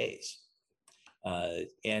 21 days.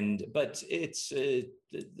 But it's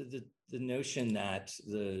the notion that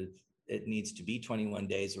it needs to be 21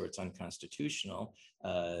 days or it's unconstitutional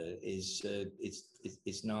is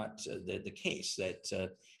not the case. That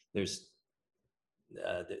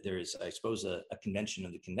there is, I suppose, a convention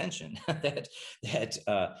of the convention that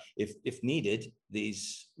if needed,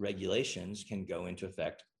 these regulations can go into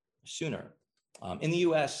effect sooner. In the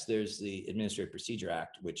U.S., there's the Administrative Procedure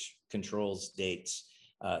Act, which controls dates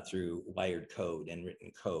through wired code and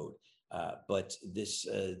written code. But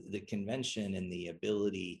the convention and the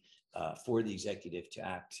ability for the executive to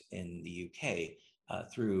act in the UK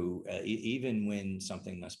through even when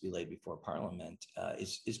something must be laid before Parliament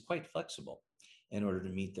is quite flexible in order to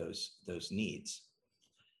meet those needs.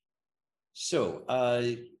 So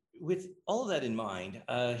with all of that in mind,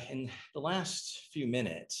 in the last few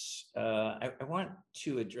minutes, I want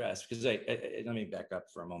to address, because let me back up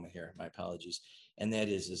for a moment here, my apologies, and that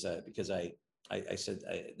is because I said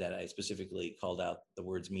that I specifically called out the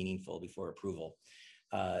words meaningful before approval.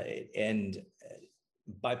 And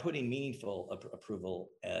by putting meaningful approval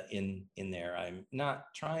in there, I'm not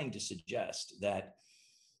trying to suggest that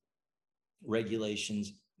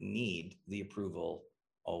regulations need the approval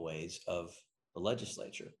always of the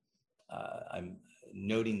legislature. I'm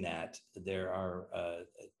noting that there are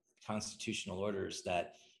constitutional orders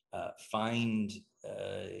that find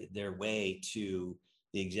their way to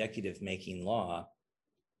the executive making law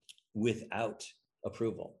without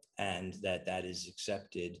approval, and that is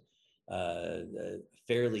accepted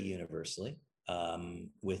fairly universally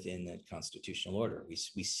within the constitutional order.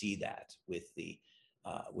 We see that with the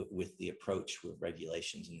approach with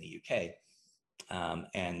regulations in the UK,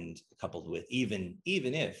 and coupled with even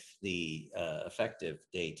if the effective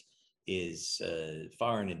date is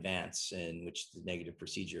far in advance in which the negative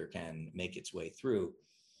procedure can make its way through,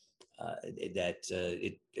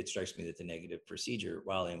 it strikes me that the negative procedure,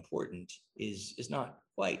 while important, is not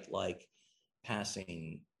quite like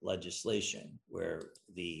passing legislation where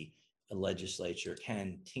the legislature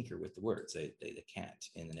can tinker with the words. They can't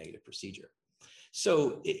in the negative procedure.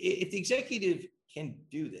 So if the executive can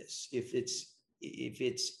do this, if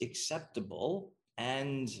it's acceptable,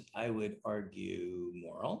 and I would argue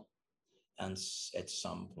moral, and at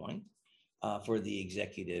some point, for the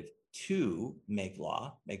executive to make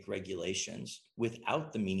law, make regulations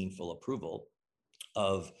without the meaningful approval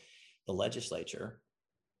of the legislature,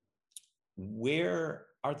 where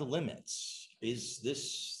are the limits? This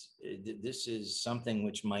is something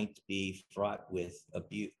which might be fraught with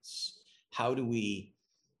abuse. How do we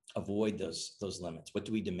avoid those limits? What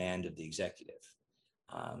do we demand of the executive?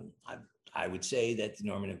 I would say that the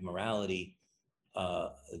normative morality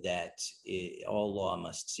that all law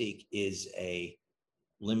must seek is a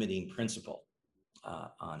limiting principle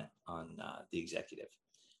on the executive.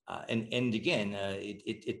 And again,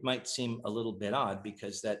 it might seem a little bit odd,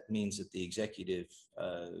 because that means that the executive,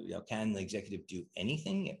 can the executive do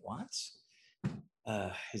anything it wants?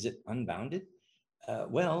 Is it unbounded?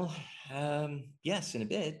 Yes, in a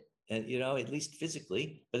bit, at least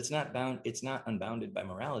physically, but it's not unbounded by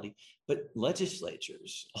morality. But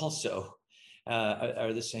legislatures also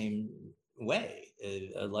are the same way.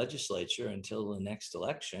 A legislature, until the next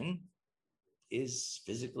election, is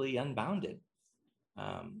physically unbounded,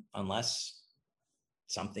 unless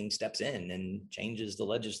something steps in and changes the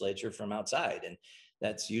legislature from outside, and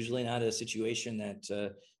that's usually not a situation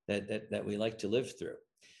that we like to live through.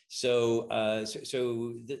 So,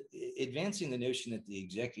 advancing the notion that the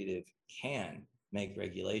executive can make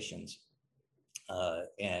regulations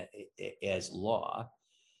as law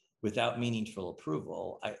without meaningful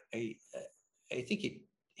approval, I think it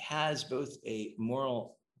has both a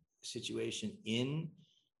moral situation in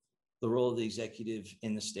the role of the executive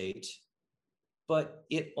in the state, but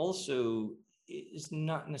it also is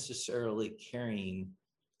not necessarily carrying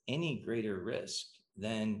any greater risk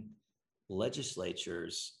than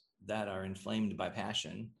legislatures that are inflamed by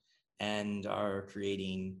passion and are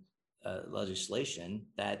creating legislation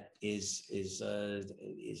that is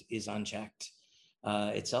unchecked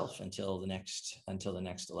itself until the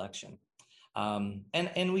next election.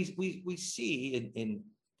 And we see,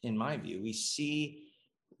 in my view, we see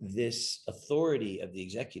this authority of the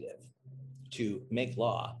executive to make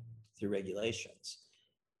law through regulations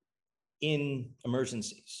in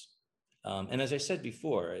emergencies. And as I said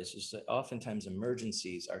before, it's just that oftentimes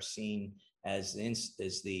emergencies are seen as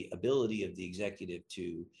the ability of the executive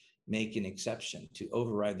to make an exception, to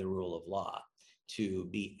override the rule of law, to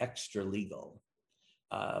be extra legal.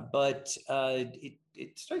 But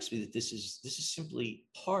it strikes me that this is simply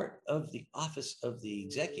part of the office of the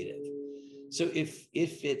executive. So if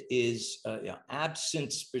it is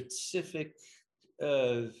absent specific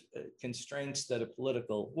constraints that a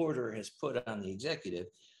political order has put on the executive,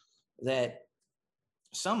 that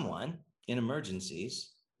someone in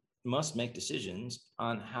emergencies must make decisions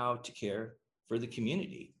on how to care for the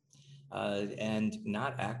community, and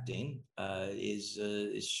not acting is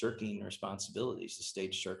shirking responsibilities. The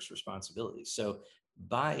state shirks responsibilities. So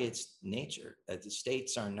by its nature, the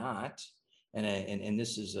states are not, and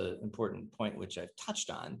this is an important point which I've touched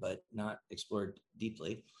on but not explored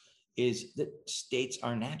deeply, is that states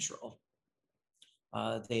are natural.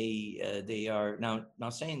 They are now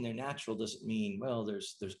saying they're natural doesn't mean, well,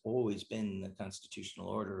 there's always been the constitutional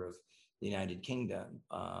order of the United Kingdom.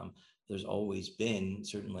 There's always been,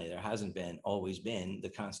 certainly there hasn't been always been the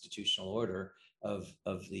constitutional order of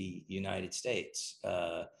the United States.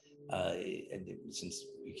 Since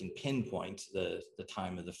we can pinpoint the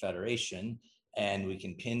time of the Federation, and we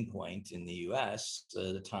can pinpoint in the US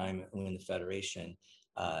the time when the Federation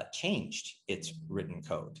changed its written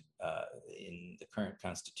code. In the current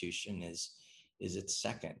Constitution is its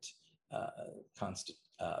second.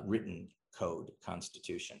 written code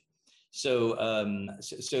constitution. So,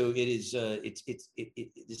 so it is.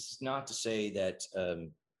 This is not to say that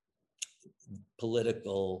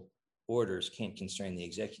political orders can't constrain the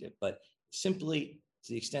executive, but simply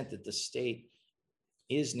to the extent that the state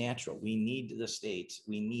is natural. We need the states.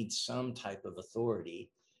 We need some type of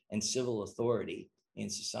authority and civil authority in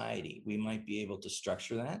society. We might be able to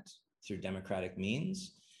structure that through democratic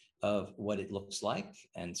means of what it looks like,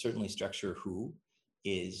 and certainly structure who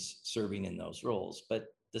is serving in those roles. But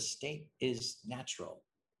the state is natural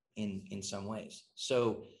in some ways.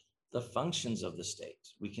 So the functions of the state,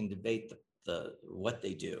 we can debate the what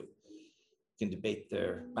they do, we can debate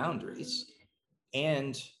their boundaries,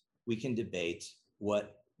 and we can debate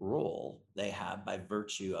what role they have by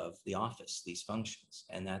virtue of the office, these functions.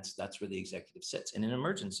 And that's where the executive sits. And in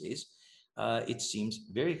emergencies, it seems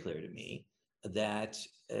very clear to me that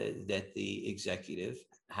that the executive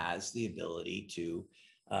has the ability to,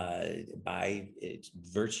 by its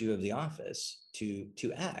virtue of the office,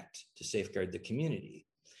 to act to safeguard the community.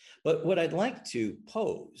 But what I'd like to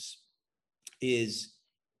pose is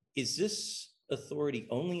this authority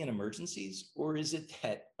only in emergencies, or is it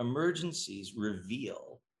that emergencies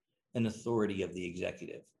reveal an authority of the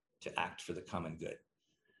executive to act for the common good?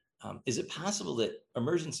 Is it possible that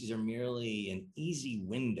emergencies are merely an easy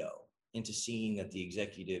window into seeing that the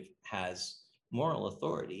executive has moral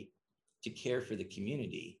authority to care for the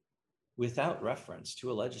community without reference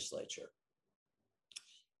to a legislature?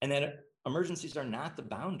 And that emergencies are not the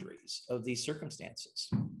boundaries of these circumstances.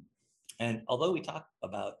 And although we talk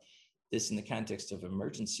about this in the context of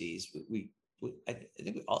emergencies, I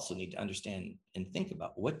think we also need to understand and think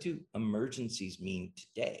about, what do emergencies mean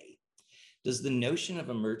today? Does the notion of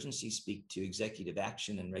emergency speak to executive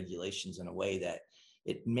action and regulations in a way that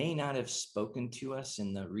it may not have spoken to us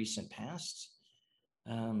in the recent past?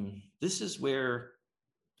 This is where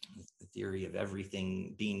the theory of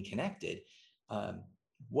everything being connected,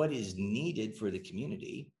 what is needed for the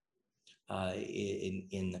community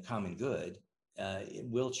in the common good, it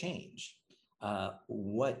will change.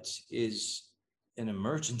 What is an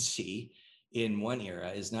emergency in one era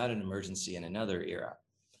is not an emergency in another era.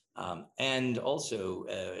 And also,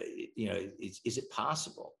 is it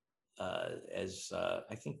possible, as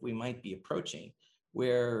I think we might be approaching,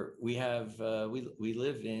 where we have we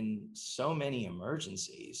live in so many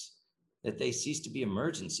emergencies that they cease to be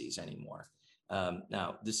emergencies anymore.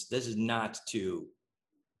 Now, this is not to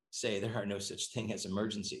say there are no such thing as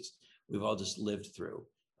emergencies. We've all just lived through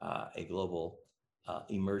a global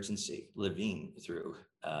emergency, living through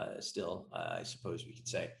still, I suppose we could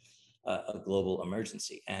say, a global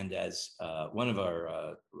emergency. And as one of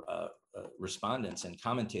our respondents and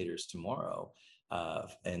commentators tomorrow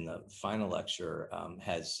in the final lecture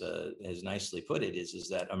has nicely put it, is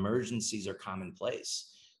that emergencies are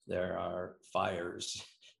commonplace. There are fires,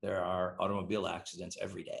 there are automobile accidents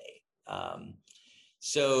every day.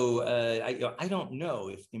 So I don't know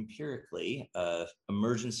if empirically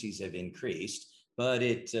emergencies have increased, but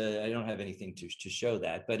I don't have anything to show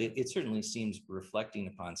that. But it certainly seems, reflecting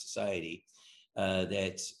upon society,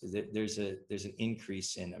 that there's an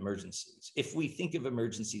increase in emergencies. If we think of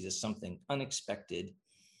emergencies as something unexpected,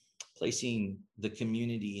 placing the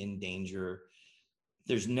community in danger,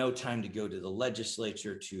 there's no time to go to the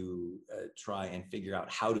legislature to try and figure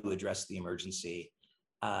out how to address the emergency.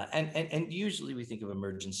 And usually we think of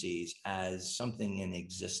emergencies as something in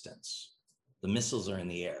existence. The missiles are in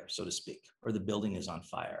the air, so to speak, or the building is on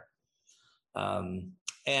fire.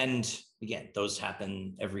 And again, those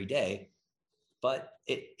happen every day. But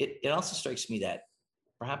it also strikes me that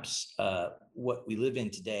perhaps what we live in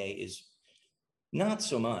today is not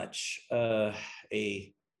so much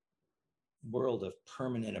a world of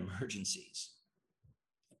permanent emergencies,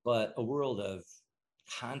 but a world of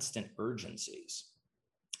constant urgencies.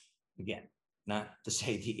 Again, not to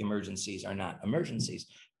say the emergencies are not emergencies,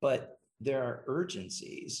 but there are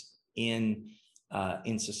urgencies in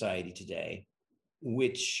society today,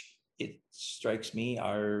 which it strikes me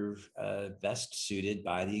are best suited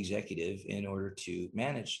by the executive in order to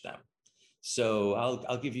manage them. So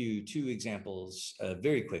I'll give you two examples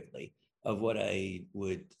very quickly of what I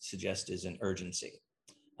would suggest is an urgency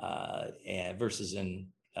versus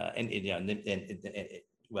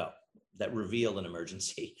well, that reveal an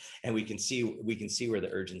emergency, and we can see where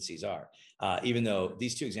the urgencies are, even though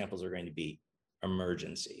these two examples are going to be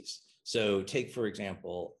emergencies. So take, for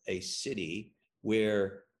example, a city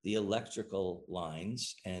where the electrical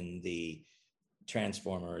lines and the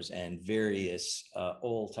transformers and various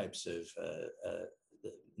all types of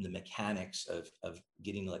the mechanics of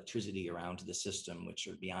getting electricity around to the system, which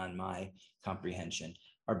are beyond my comprehension,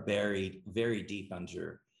 are buried very deep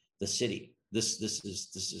under the city. This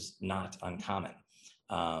is not uncommon.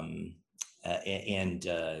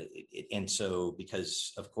 And so,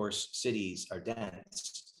 because of course cities are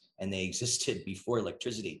dense and they existed before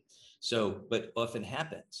electricity, so what often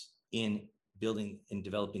happens in building and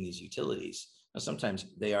developing these utilities, now sometimes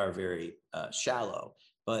they are very shallow,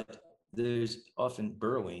 but there's often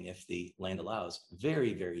burrowing, if the land allows,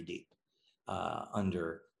 very, very deep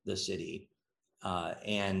under the city,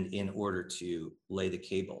 and in order to lay the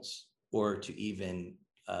cables or to even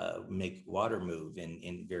make water move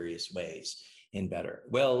in various ways in better.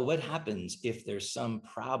 Well, what happens if there's some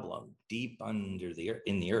problem deep under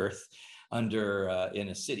in the earth, in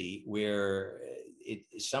a city where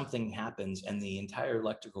something happens and the entire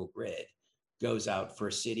electrical grid goes out for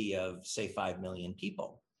a city of, say, 5 million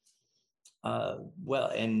people?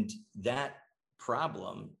 Well, and that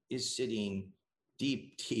problem is sitting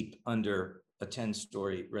deep, deep under a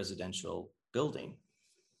 10-story residential building.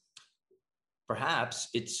 Perhaps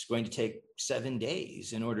it's going to take 7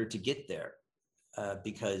 days in order to get there,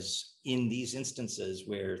 because in these instances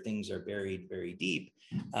where things are buried very deep,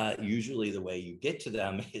 usually the way you get to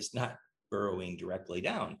them is not burrowing directly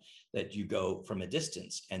down, that you go from a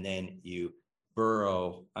distance and then you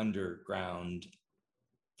burrow underground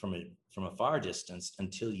from a far distance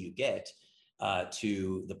until you get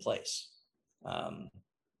to the place.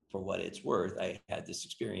 For what it's worth, I had this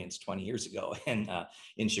experience 20 years ago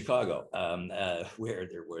in Chicago, where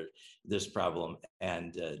there were this problem,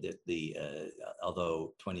 and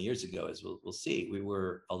although 20 years ago, as we'll see, we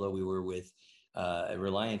were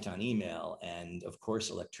reliant on email, and of course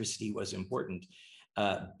electricity was important,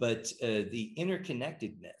 but the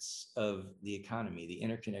interconnectedness of the economy, the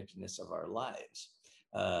interconnectedness of our lives,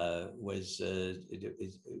 was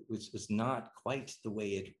not quite the way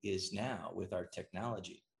it is now with our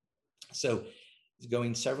technology. So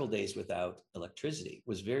going several days without electricity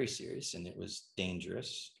was very serious, and it was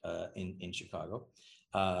dangerous in Chicago,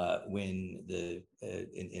 when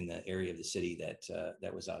in the area of the city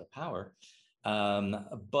that was out of power.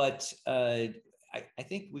 But I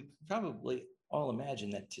think we probably all imagine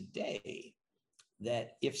that today,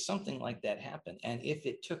 that if something like that happened, and if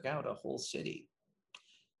it took out a whole city,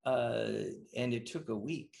 and it took a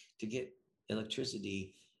week to get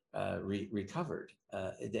electricity recovered,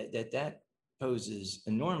 that poses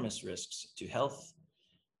enormous risks to health,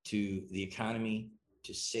 to the economy,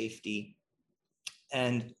 to safety.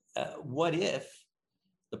 And what if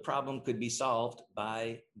the problem could be solved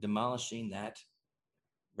by demolishing that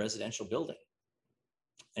residential building?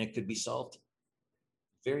 And it could be solved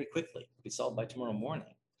very quickly. It could be solved by tomorrow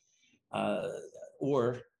morning.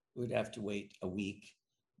 Or we'd have to wait a week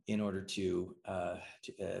in order to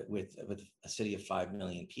with a city of 5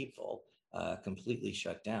 million people completely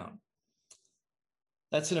shut down.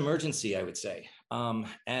 That's an emergency, I would say.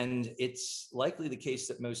 And it's likely the case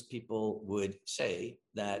that most people would say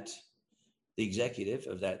that the executive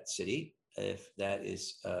of that city, if that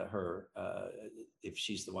is if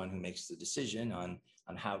she's the one who makes the decision on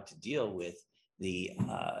how to deal with the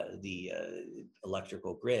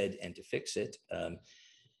electrical grid and to fix it,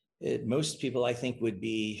 most people, I think, would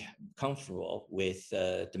be comfortable with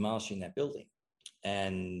demolishing that building.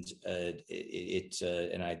 And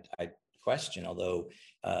and I question, although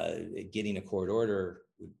getting a court order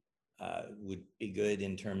would be good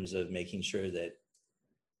in terms of making sure that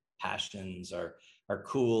passions are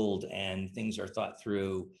cooled and things are thought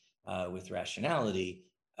through with rationality.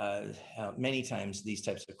 Many times these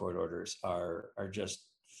types of court orders are just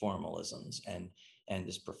formalisms and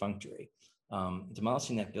is perfunctory.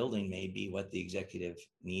 Demolishing that building may be what the executive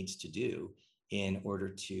needs to do in order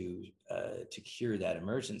to cure that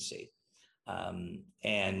emergency.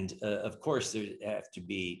 And of course, there have to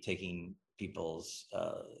be taking people's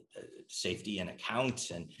safety in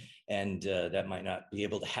account, and that might not be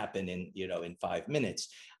able to happen in 5 minutes.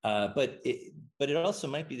 But it also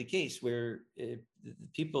might be the case where the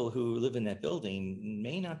people who live in that building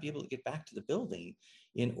may not be able to get back to the building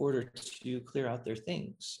in order to clear out their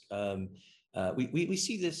things. We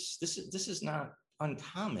see this is not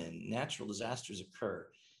uncommon. Natural disasters occur.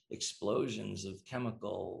 Explosions of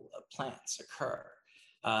chemical plants occur.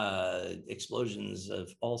 Explosions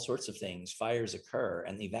of all sorts of things. Fires occur,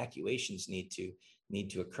 and the evacuations need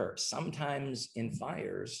to occur. Sometimes in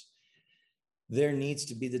fires, there needs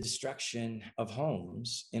to be the destruction of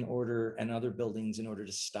homes and other buildings in order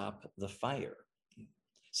to stop the fire.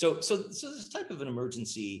 So this type of an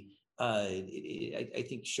emergency, I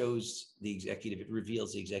think, shows the executive. It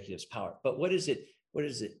reveals the executive's power. But what is it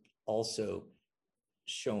also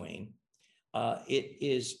showing? It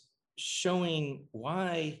is showing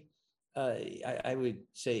why I would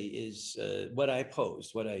say is what I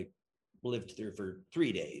posed, what I lived through for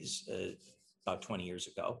 3 days about 20 years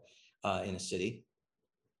ago in a city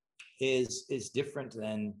is different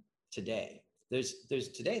than today.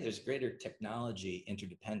 There's greater technology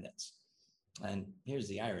interdependence. And here's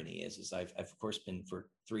the irony is I've of course been for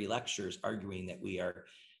 3 lectures arguing that we are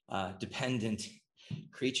dependent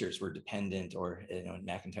creatures. We're dependent, or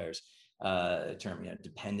McIntyre's term,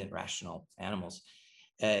 dependent rational animals.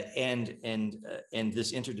 And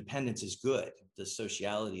this interdependence is good. The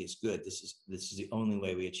sociality is good. This is the only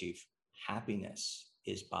way we achieve happiness,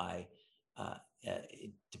 is by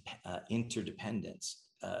interdependence,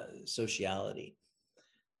 sociality.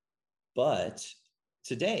 But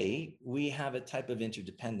today we have a type of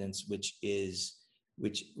interdependence which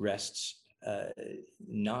rests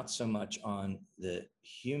not so much on the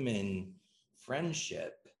human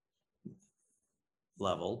friendship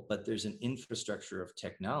level, but there's an infrastructure of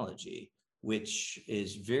technology which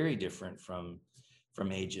is very different from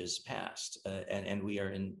ages past, and we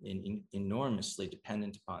are enormously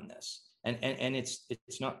dependent upon this. And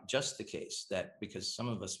it's not just the case that, because some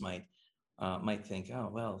of us might think, oh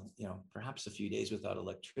well, perhaps a few days without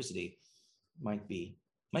electricity might be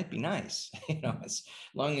nice, as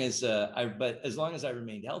long as as long as I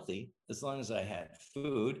remained healthy, as long as I had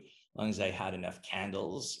food, as long as I had enough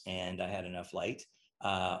candles and I had enough light,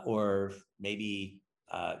 or maybe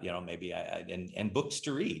maybe I and books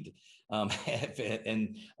to read,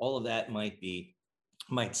 and all of that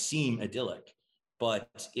might seem idyllic,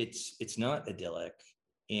 but it's not idyllic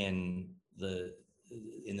in the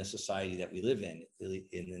society that we live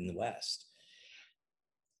in the West.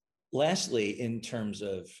 Lastly, in terms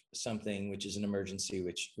of something which is an emergency,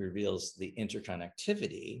 which reveals the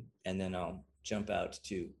interconnectivity, and then I'll jump out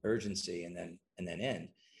to urgency and then end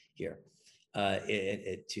here.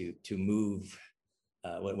 To move,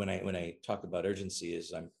 when I talk about urgency,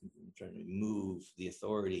 is I'm trying to move the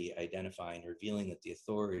authority, identifying, revealing that the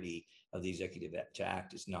authority of the executive to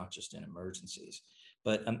act is not just in emergencies.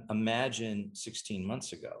 But imagine 16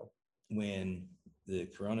 months ago, when the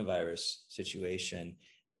coronavirus situation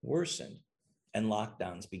worsened and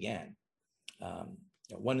lockdowns began.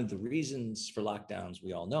 One of the reasons for lockdowns,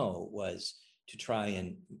 we all know, was to try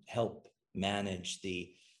and help manage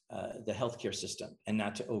the healthcare system and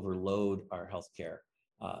not to overload our healthcare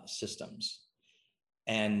systems.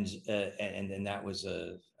 And that was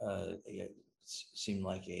seemed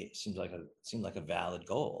like a valid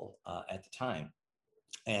goal at the time.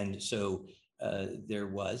 And so there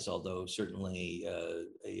was, although certainly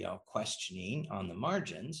questioning on the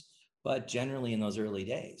margins, but generally in those early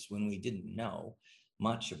days when we didn't know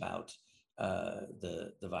much about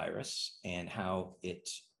the virus and how it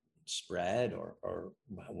spread, or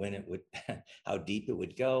when it would, how deep it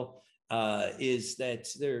would go, is that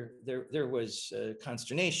there was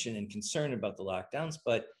consternation and concern about the lockdowns,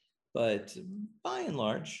 but by and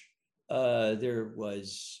large, there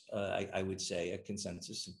was, I would say, a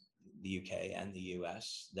consensus in the UK and the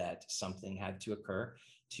US that something had to occur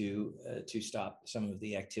to stop some of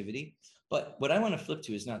the activity. But what I want to flip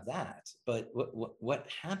to is not that, but what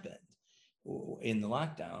happened in the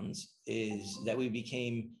lockdowns is that we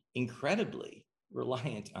became incredibly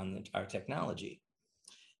reliant on our technology.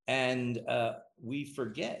 And we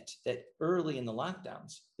forget that early in the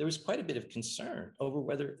lockdowns, there was quite a bit of concern over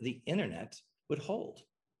whether the internet would hold.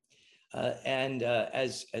 And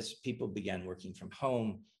as people began working from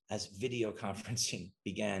home, as video conferencing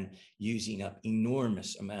began using up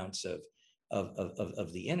enormous amounts of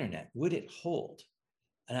the internet, would it hold?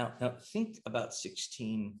 Now think about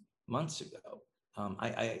 16 months ago.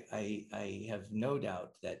 I have no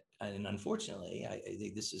doubt that, and unfortunately, I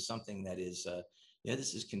think this is something that is,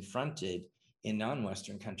 this is confronted in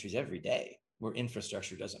non-Western countries every day, where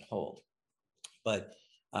infrastructure doesn't hold. But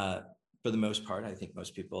for the most part, I think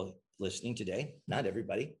most people listening today, not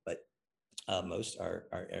everybody, but most are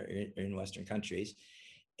in Western countries.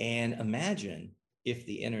 And imagine if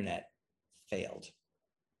the internet failed.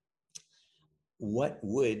 What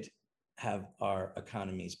would have our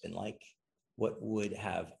economies been like? What would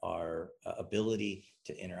have our ability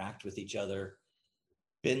to interact with each other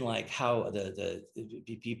been like? How the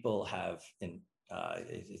people have,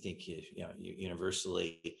 I think,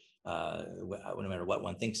 universally, no matter what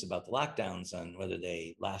one thinks about the lockdowns and whether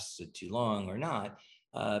they lasted too long or not,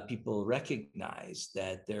 people recognize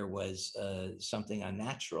that there was something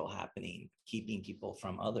unnatural happening, keeping people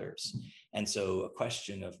from others. And so a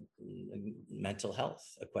question of mental health,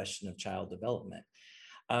 a question of child development.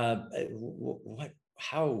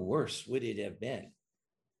 How worse would it have been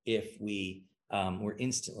if we were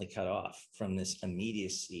instantly cut off from this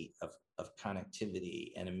immediacy of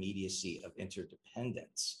connectivity and immediacy of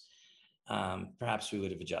interdependence, perhaps we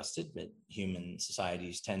would have adjusted, but human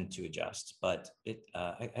societies tend to adjust. But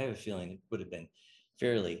I have a feeling it would have been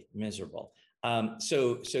fairly miserable. But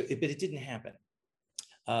it didn't happen.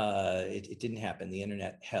 It didn't happen. The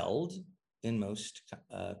internet held in most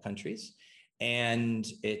countries, and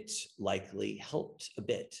it likely helped a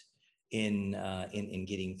bit in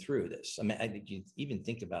getting through this. I mean, you even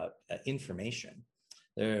think about information.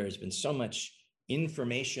 There's been so much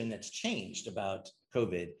information that's changed about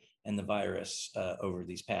COVID and the virus over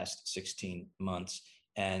these past 16 months,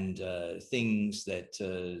 and things that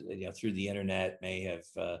through the internet may have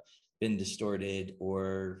been distorted,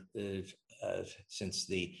 or since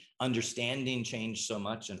the understanding changed so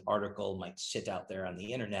much, an article might sit out there on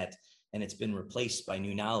the internet and it's been replaced by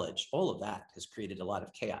new knowledge. All of that has created a lot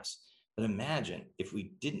of chaos. But imagine if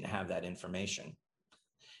we didn't have that information,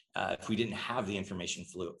 if we didn't have the information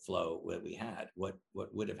flow that we had, what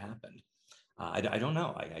would have happened? I don't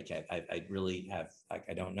know. I really have.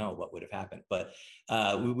 I don't know what would have happened. But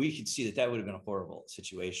we could see that would have been a horrible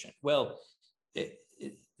situation. Well,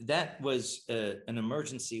 that was an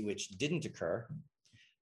emergency which didn't occur,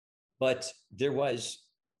 but there was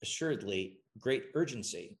assuredly great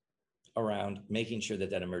urgency around making sure that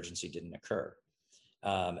that emergency didn't occur.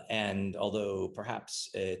 And although perhaps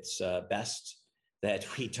it's best that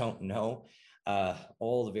we don't know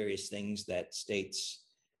all the various things that states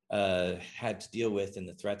had to deal with and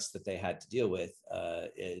the threats that they had to deal with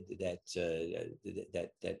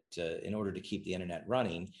in order to keep the internet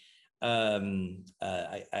running,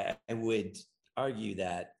 I would argue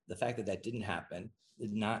that the fact that that didn't happen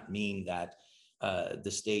did not mean that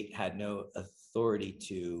the state had no authority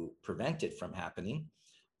to prevent it from happening,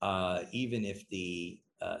 even if the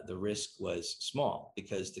risk was small,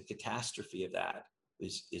 because the catastrophe of that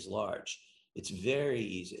is large. It's very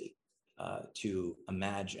easy to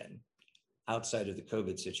imagine outside of the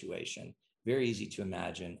COVID situation, very easy to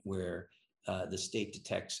imagine where the state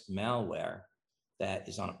detects malware that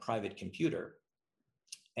is on a private computer,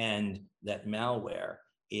 and that malware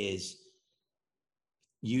is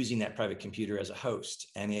using that private computer as a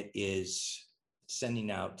host, and it is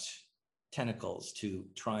sending out tentacles to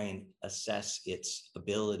try and assess its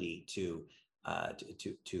ability to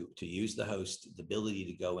use the host, the ability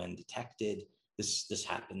to go in detected. This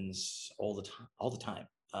happens all the time.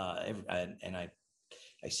 And I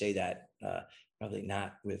say that probably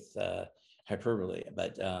not with hyperbole,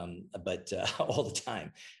 but all the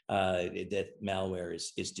time that malware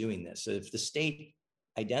is doing this. So if the state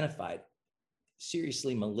identified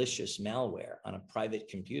seriously malicious malware on a private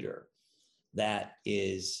computer that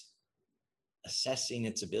is assessing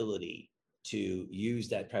its ability to use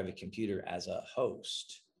that private computer as a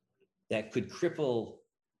host that could cripple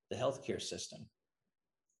the healthcare system,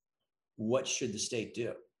 what should the state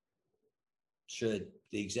do? Should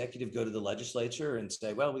the executive go to the legislature and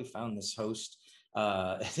say, well, we found this host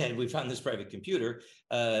and we found this private computer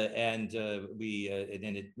and there's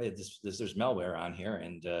malware on here,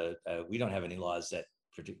 and we don't have any laws that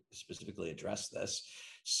specifically address this.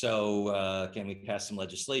 So can we pass some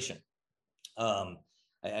legislation? I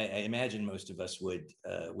imagine most of us would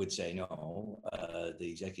say no. The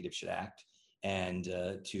executive should act and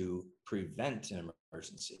to prevent an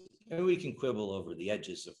emergency. And we can quibble over the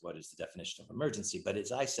edges of what is the definition of emergency, but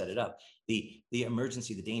as I set it up, the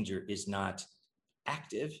emergency, the danger is not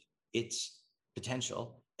active, it's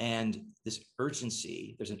potential. And this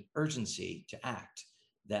urgency, there's an urgency to act.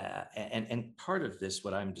 And part of this,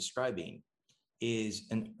 what I'm describing, is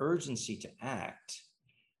an urgency to act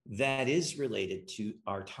that is related to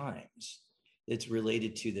our times. It's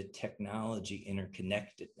related to the technology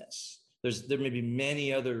interconnectedness. There may be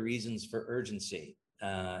many other reasons for urgency,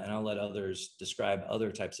 and I'll let others describe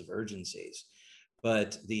other types of urgencies.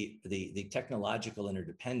 But the technological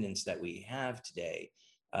interdependence that we have today,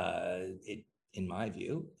 in my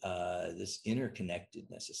view, this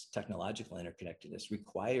interconnectedness, this technological interconnectedness,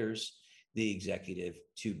 requires the executive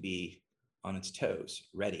to be on its toes,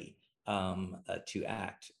 ready to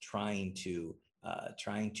act, trying to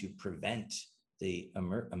prevent the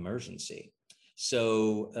emergency.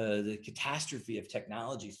 So the catastrophe of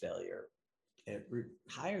technology failure, it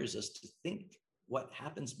hires us to think what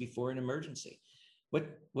happens before an emergency.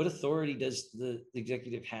 What authority does the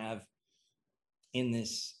executive have in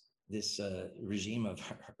this regime of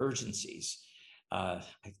urgencies?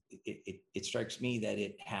 It strikes me that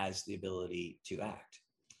it has the ability to act.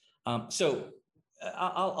 So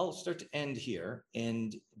I'll start to end here,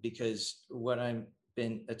 and because what I've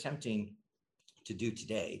been attempting to do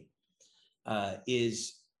today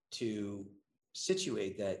is to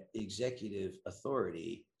situate that executive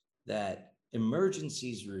authority that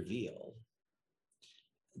emergencies reveal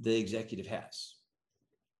the executive has.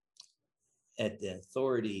 The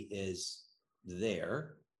authority is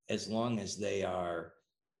there as long as they are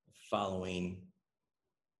following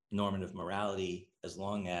normative morality, as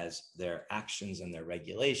long as their actions and their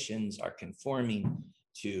regulations are conforming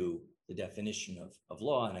to the definition of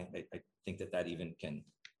law. And I think that even can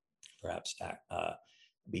perhaps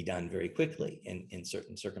be done very quickly in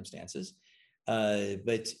certain circumstances.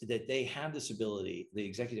 But that they have this ability, the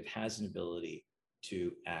executive has an ability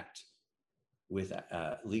to act with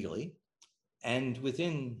legally and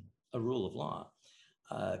within a rule of law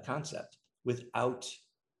concept without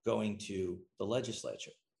going to the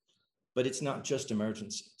legislature. But it's not just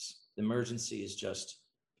emergencies. The emergency is just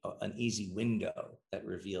an easy window that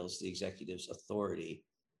reveals the executive's authority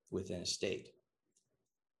within a state.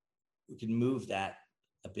 We can move that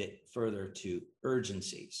a bit further to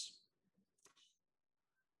urgencies.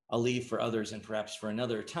 I'll leave for others and perhaps for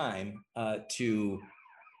another time to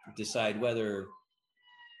decide whether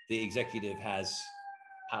the executive has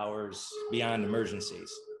powers beyond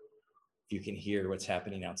emergencies. If you can hear what's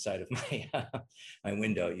happening outside of my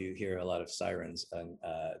window, you hear a lot of sirens and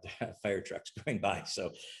fire trucks going by.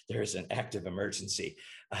 So there's an active emergency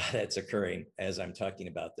that's occurring as I'm talking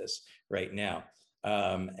about this right now.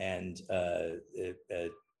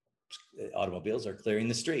 Automobiles are clearing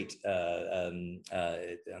the street on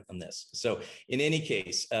this. So in any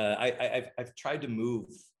case, I've tried to move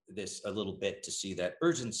this a little bit to see that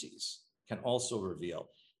urgencies can also reveal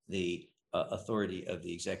the authority of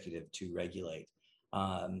the executive to regulate.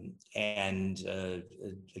 Again,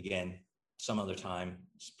 some other time,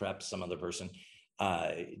 perhaps some other person,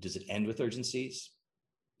 does it end with urgencies?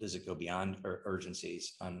 Does it go beyond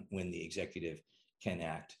urgencies on when the executive can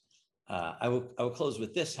act? I will close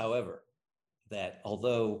with this, however, that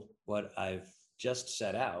although what I've just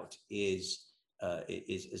set out is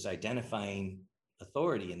identifying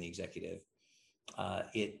authority in the executive,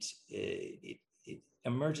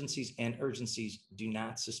 emergencies and urgencies do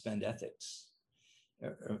not suspend ethics.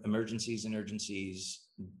 Emergencies and urgencies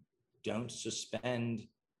don't suspend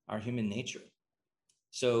our human nature.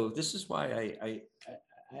 So this is why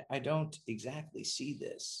I don't exactly see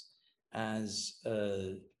this as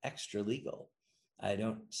extra legal. I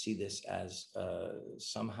don't see this as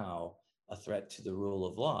somehow a threat to the rule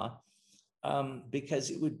of law, because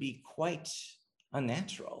it would be quite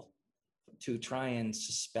unnatural to try and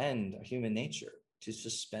suspend human nature, to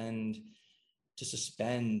suspend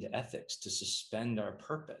ethics, to suspend our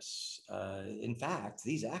purpose. In fact,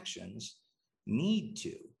 these actions need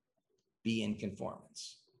to be in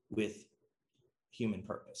conformance with human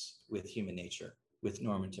purpose, with human nature, with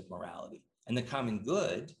normative morality. And the common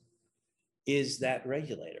good is that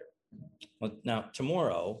regulator. Well, now,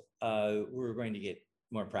 tomorrow, we're going to get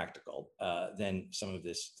more practical than some of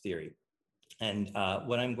this theory. And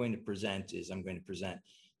what I'm going to present is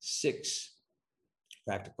 6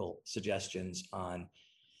 practical suggestions on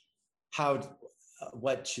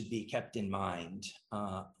what should be kept in mind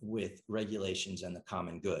with regulations and the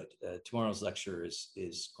common good. Tomorrow's lecture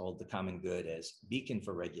is called The Common Good as Beacon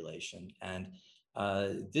for Regulation. And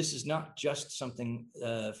this is not just something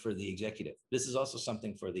for the executive. This is also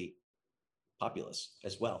something for the populace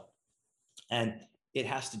as well. And it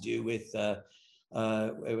has to do with,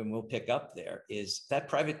 and we'll pick up there, is that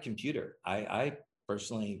private computer. I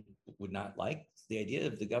personally would not like the idea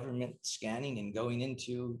of the government scanning and going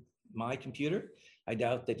into my computer. I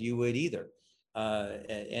doubt that you would either.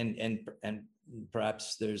 And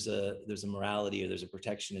perhaps there's a morality, or there's a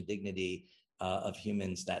protection of dignity of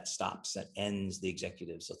humans that ends the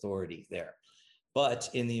executive's authority there. But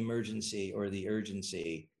in the emergency or the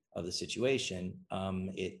urgency of the situation,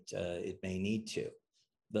 it may need to.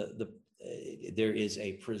 There is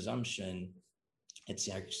a presumption, it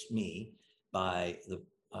strikes me, by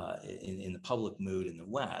in the public mood in the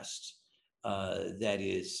West, that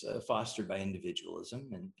is fostered by individualism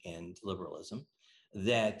and liberalism,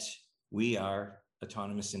 that we are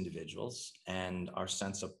autonomous individuals and our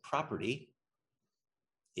sense of property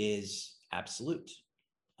is absolute.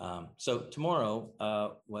 So tomorrow,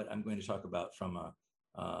 what I'm going to talk about from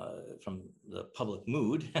the public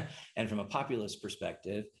mood and from a populist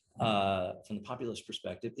perspective,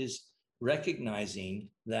 is recognizing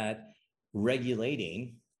that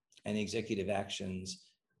regulating and executive actions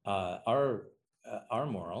are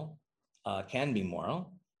moral, can be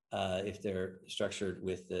moral if they're structured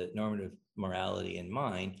with the normative morality in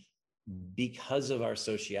mind, because of our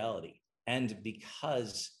sociality and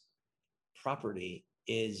because property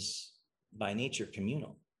is by nature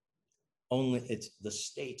communal. Only it's the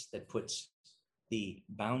state that puts the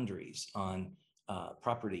boundaries on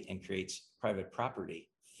property and creates private property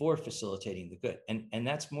for facilitating the good. And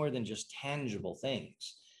that's more than just tangible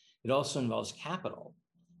things. It also involves capital.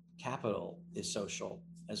 Capital is social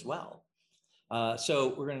as well.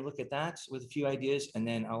 So we're going to look at that with a few ideas, and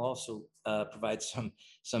then I'll also provide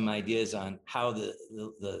some ideas on how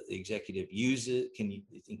the executive uses, in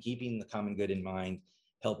keeping the common good in mind,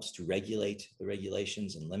 helps to regulate the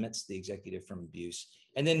regulations and limits the executive from abuse.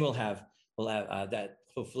 And then we'll have that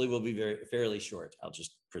hopefully will be fairly short. I'll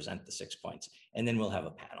just present the 6 points, and then we'll have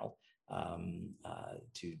a panel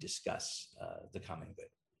to discuss the common good.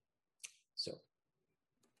 So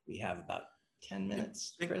we have about 10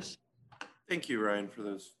 minutes, Chris. Thank you, Ryan, for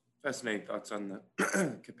those fascinating thoughts on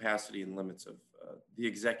the capacity and limits of the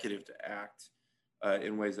executive to act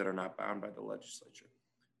in ways that are not bound by the legislature.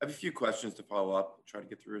 I have a few questions to follow up. We'll try to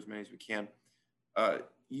get through as many as we can.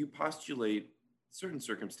 You postulate certain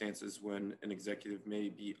circumstances when an executive may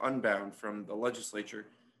be unbound from the legislature,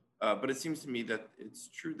 but it seems to me that it's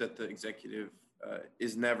true that the executive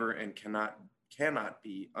is never and cannot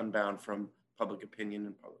be unbound from public opinion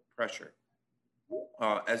and public pressure.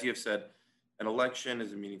 As you have said, an election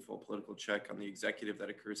is a meaningful political check on the executive that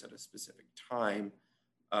occurs at a specific time,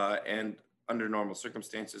 and under normal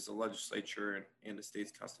circumstances, the legislature and a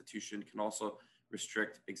state's constitution can also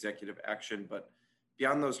restrict executive action. But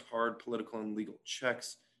beyond those hard political and legal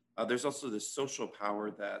checks, there's also the social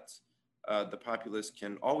power that the populace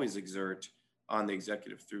can always exert on the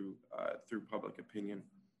executive through public opinion.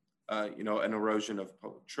 An erosion of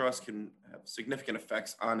public trust can have significant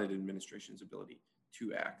effects on an administration's ability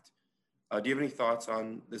to act. Do you have any thoughts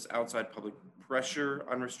on this outside public pressure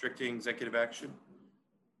on restricting executive action?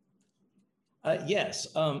 Yes.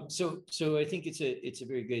 So I think it's a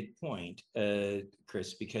very good point,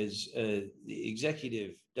 Chris, because the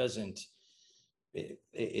executive doesn't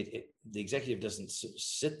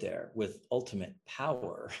sit there with ultimate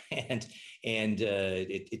power, and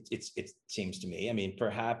it seems to me, I mean,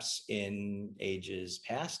 perhaps in ages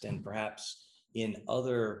past and perhaps in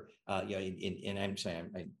other, and I'm saying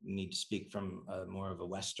I need to speak from more of a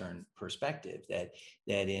Western perspective, that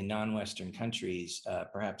in non-Western countries,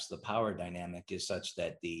 perhaps the power dynamic is such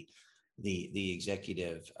that the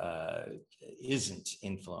executive isn't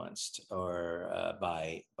influenced or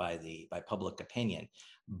by public opinion,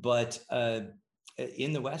 but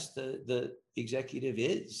in the West, the executive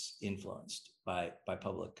is influenced by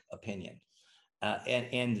public opinion,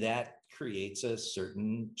 and that creates a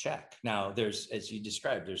certain check. Now, there's, as you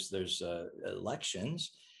described, there's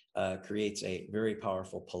elections, creates a very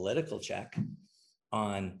powerful political check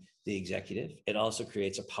on the executive. It also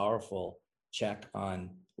creates a powerful check on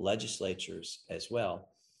legislatures as well.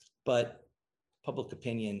 But public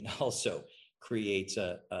opinion also creates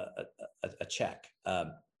a check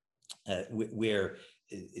where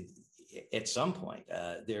at some point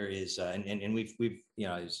there is, and we've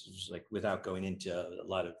it's like, without going into a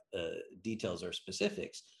lot of details or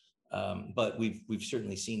specifics, but we've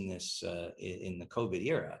certainly seen this in the COVID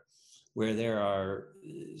era, where there are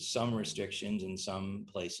some restrictions in some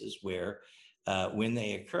places where when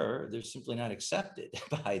they occur, they're simply not accepted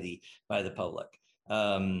by the public.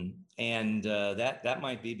 And that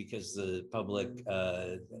might be because the public,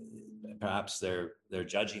 perhaps they're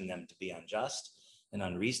judging them to be unjust and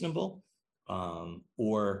unreasonable,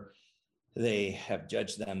 or they have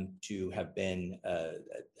judged them to have been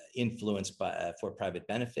influenced by for private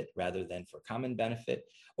benefit rather than for common benefit.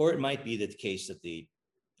 Or it might be that the case that the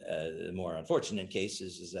more unfortunate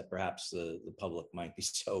cases is that perhaps the public might be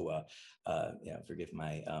so, forgive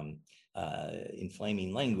my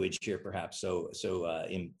inflaming language here, perhaps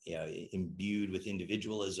imbued with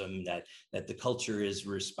individualism that the culture is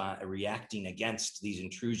reacting against these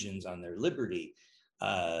intrusions on their liberty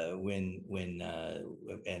when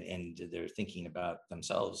they're thinking about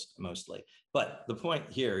themselves mostly. But the point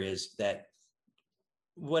here is that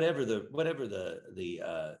whatever the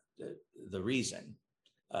reason,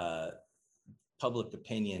 public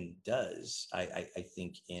opinion does, I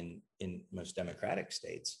think in most democratic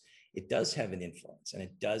states, it does have an influence, and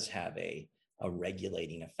it does have a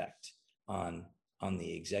regulating effect on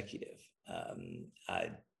the executive.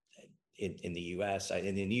 In the US,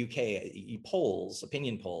 in the UK,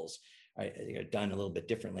 opinion polls are done a little bit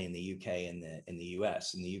differently in the UK and in the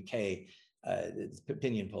US. In the UK,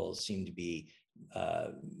 opinion polls seem to be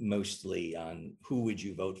mostly on who would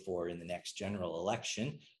you vote for in the next general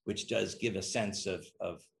election, which does give a sense of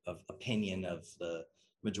opinion of the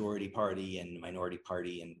majority party and minority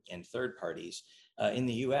party and third parties. In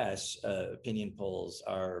the US, opinion polls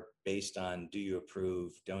are based on do you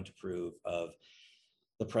approve, don't approve of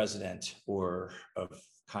the president or of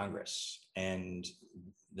Congress, and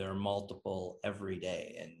there are multiple every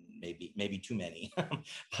day, and maybe too many,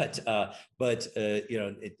 but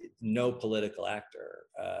no political actor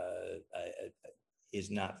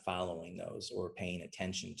is not following those or paying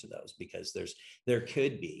attention to those, because there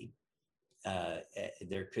could be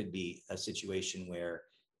a situation where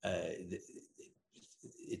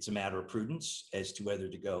it's a matter of prudence as to whether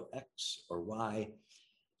to go X or Y,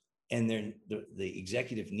 and then the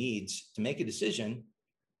executive needs to make a decision,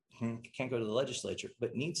 can't go to the legislature,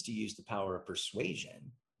 but needs to use the power of persuasion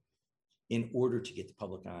in order to get the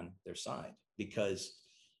public on their side. Because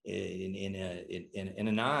in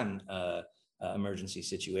a non emergency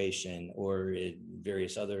situation, or in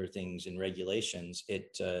various other things in regulations,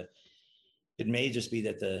 it may just be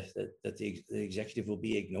that the executive will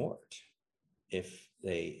be ignored if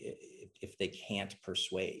they can't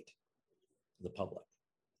persuade the public.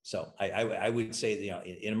 So I would say,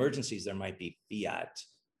 in emergencies there might be fiat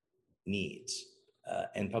needs,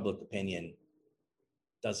 and public opinion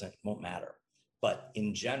won't matter. But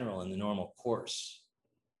in general, in the normal course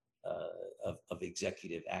of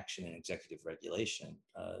executive action and executive regulation,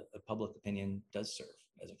 public opinion does serve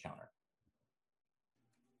as a counter.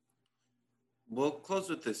 We'll close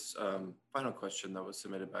with this final question that was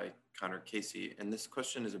submitted by Connor Casey. And this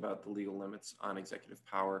question is about the legal limits on executive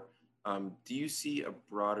power. Do you see a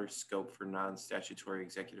broader scope for non-statutory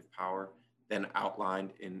executive power than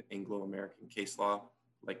outlined in Anglo-American case law,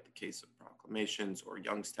 like the case of proclamations or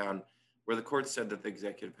Youngstown, where the court said that the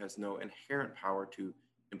executive has no inherent power to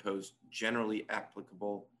impose generally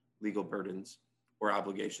applicable legal burdens or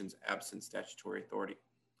obligations absent statutory authority?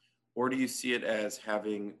 Or do you see it as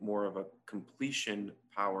having more of a completion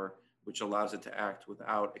power, which allows it to act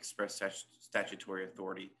without express statutory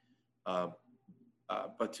authority,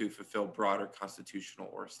 but to fulfill broader constitutional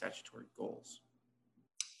or statutory goals?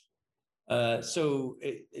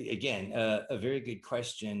 Again, a very good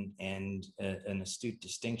question and an astute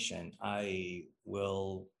distinction. I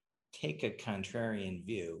will take a contrarian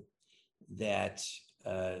view that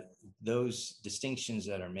those distinctions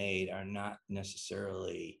that are made are not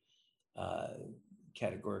necessarily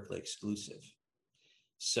categorically exclusive.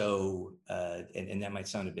 So, and that might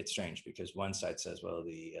sound a bit strange, because one side says, well,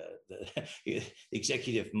 the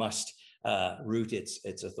executive must root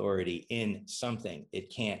its authority in something.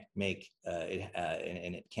 It can't make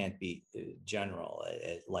and it can't be general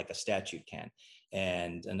like a statute can.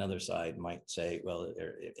 And another side might say, well,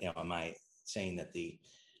 am I saying that the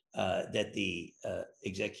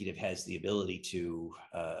executive has the ability to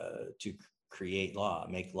create law,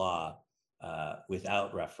 make law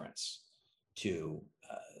without reference to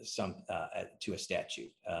to a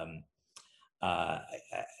statute?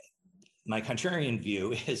 My contrarian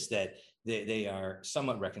view is that they are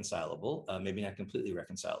somewhat reconcilable, maybe not completely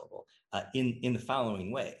reconcilable, in the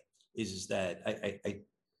following way: is that I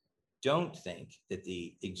don't think that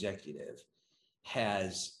the executive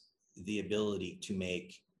has the ability to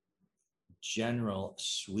make general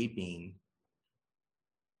sweeping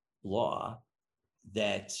law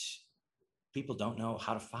that people don't know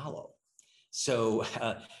how to follow. So,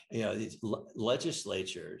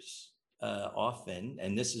 legislatures often,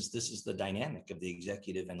 and this is the dynamic of the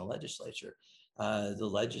executive and the legislature. The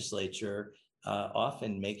legislature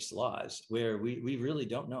often makes laws where we really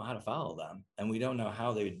don't know how to follow them, and we don't know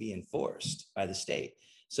how they would be enforced by the state.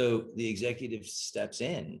 So the executive steps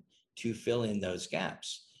in to fill in those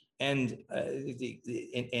gaps, and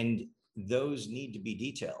those need to be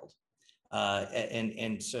detailed.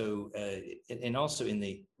 And also in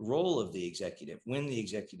the role of the executive, when the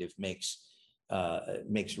executive makes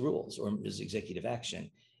rules or is executive action,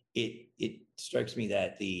 it strikes me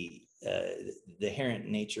that the inherent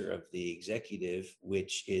nature of the executive,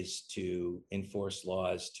 which is to enforce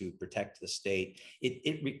laws to protect the state,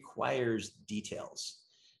 it requires details.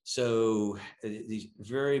 So these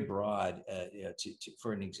very broad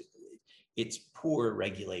it's poor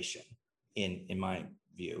regulation in my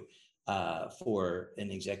view. For an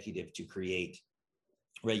executive to create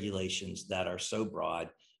regulations that are so broad,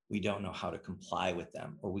 we don't know how to comply with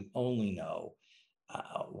them, or we only know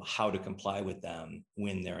how to comply with them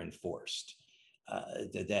when they're enforced.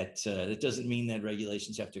 That doesn't mean that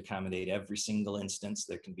regulations have to accommodate every single instance.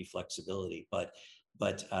 There can be flexibility, but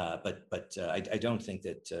I don't think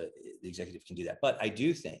that the executive can do that. But I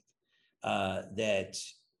do think that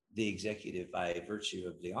the executive, by virtue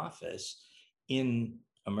of the office, in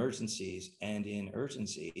emergencies and in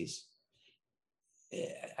urgencies,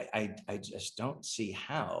 I just don't see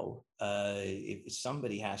how if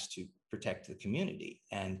somebody has to protect the community,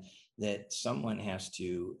 and that someone has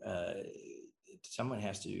to someone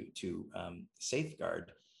has to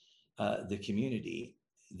safeguard the community.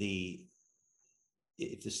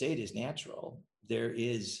 If the state is natural, there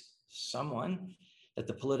is someone that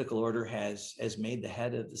the political order has made the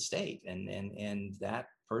head of the state, and that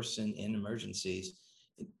person in emergencies,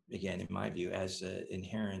 again, in my view, has an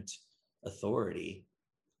inherent authority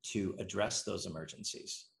to address those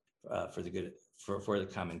emergencies for the good, for the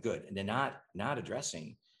common good. And they're not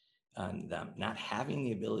addressing them, not having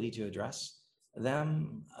the ability to address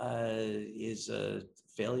them is a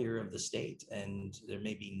failure of the state, and there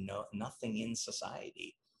may be nothing in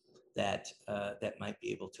society that might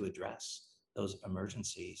be able to address those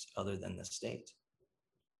emergencies other than the state.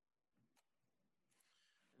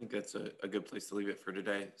 I think that's a good place to leave it for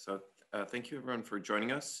today. So thank you everyone for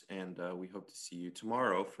joining us, and we hope to see you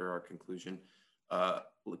tomorrow for our conclusion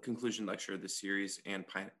lecture of the series and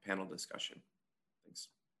panel discussion. Thanks.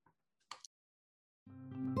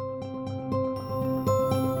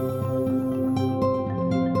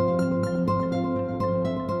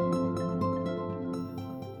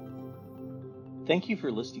 Thank you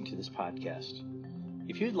for listening to this podcast.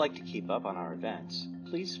 If you'd like to keep up on our events,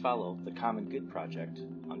 please follow the Common Good Project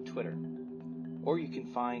on Twitter. Or you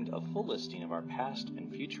can find a full listing of our past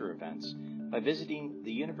and future events by visiting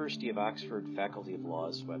the University of Oxford Faculty of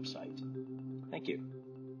Law's website. Thank you.